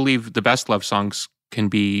 I believe the best love songs can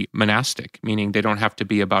be monastic, meaning they don't have to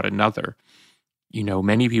be about another.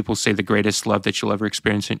 Many people say the greatest love that you'll ever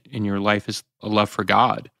experience in your life is a love for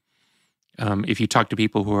God. If you talk to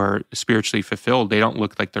people who are spiritually fulfilled, they don't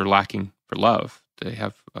look like they're lacking for love. They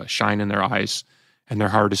have a shine in their eyes, and their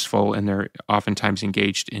heart is full, and they're oftentimes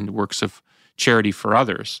engaged in works of charity for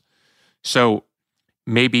others. So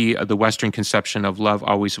maybe the Western conception of love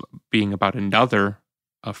always being about another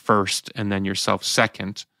first and then yourself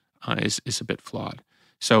second is a bit flawed.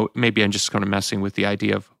 So maybe I'm just kind of messing with the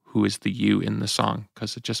idea of who is the you in the song,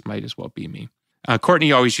 because it just might as well be me.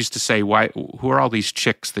 Courtney always used to say, who are all these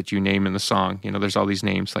chicks that you name in the song? There's all these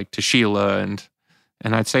names like Tashila,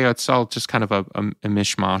 and I'd say it's all just kind of a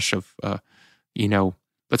mishmash of,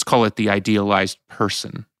 let's call it the idealized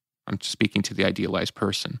person. I'm speaking to the idealized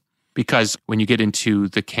person. Because when you get into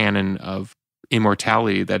the canon of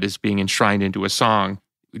immortality that is being enshrined into a song,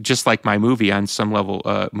 just like my movie, on some level,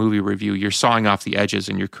 movie review, you're sawing off the edges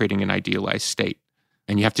and you're creating an idealized state.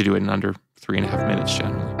 And you have to do it in under 3.5 minutes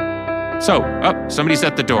generally. So, somebody's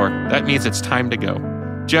at the door. That means it's time to go.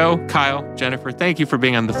 Joe, Kyle, Jennifer, thank you for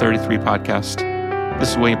being on the 33 podcast.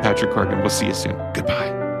 This is William Patrick Corgan. We'll see you soon.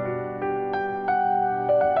 Goodbye.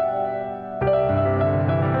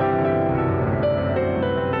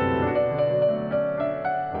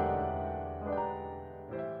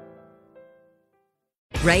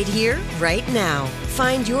 Right here, right now.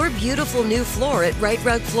 Find your beautiful new floor at Right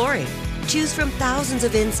Rug Flooring. Choose from thousands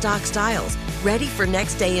of in-stock styles, ready for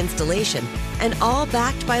next day installation, and all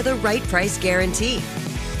backed by the right price guarantee.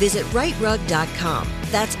 Visit rightrug.com.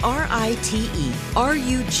 That's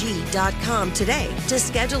RITERUG.com today to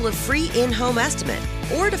schedule a free in-home estimate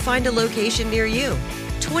or to find a location near you.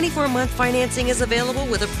 24-month financing is available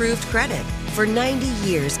with approved credit. For 90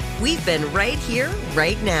 years, we've been right here,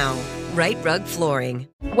 right now. Right Rug Flooring.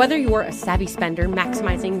 Whether you're a savvy spender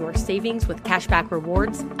maximizing your savings with cashback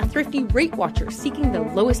rewards, a thrifty rate watcher seeking the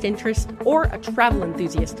lowest interest, or a travel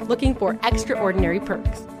enthusiast looking for extraordinary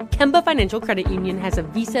perks, Kemba Financial Credit Union has a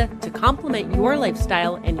visa to complement your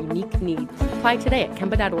lifestyle and unique needs. Apply today at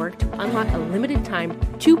Kemba.org to unlock a limited time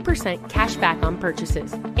 2% cash back on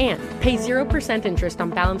purchases and pay 0% interest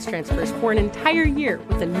on balance transfers for an entire year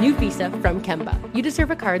with a new visa from Kemba. You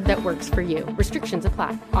deserve a card that works for you. Restrictions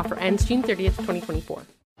apply. Offer ends June 30th, 2024.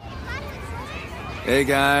 Hey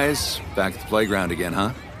guys, back at the playground again,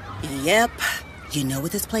 huh? Yep. You know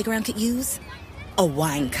what this playground could use? A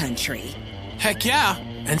wine country. Heck yeah,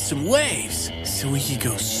 and some waves so we could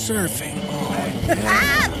go surfing. Oh,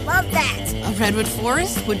 yeah. Love that. A redwood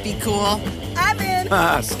forest would be cool. I'm in.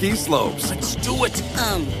 Ski slopes. Let's do it.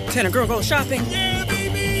 Can a girl go shopping? Yeah,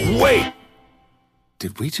 baby. Wait.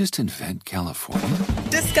 Did we just invent California?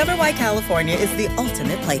 Discover why California is the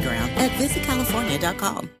ultimate playground at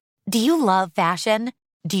visitcalifornia.com. Do you love fashion?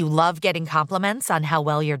 Do you love getting compliments on how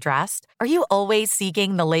well you're dressed? Are you always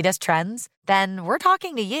seeking the latest trends? Then we're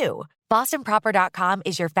talking to you. BostonProper.com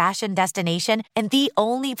is your fashion destination and the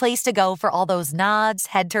only place to go for all those nods,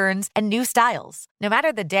 head turns, and new styles. No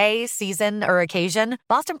matter the day, season, or occasion,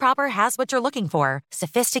 Boston Proper has what you're looking for.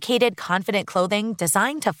 Sophisticated, confident clothing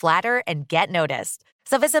designed to flatter and get noticed.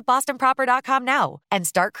 So visit BostonProper.com now and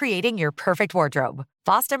start creating your perfect wardrobe.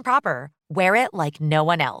 Boston Proper. Wear it like no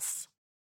one else.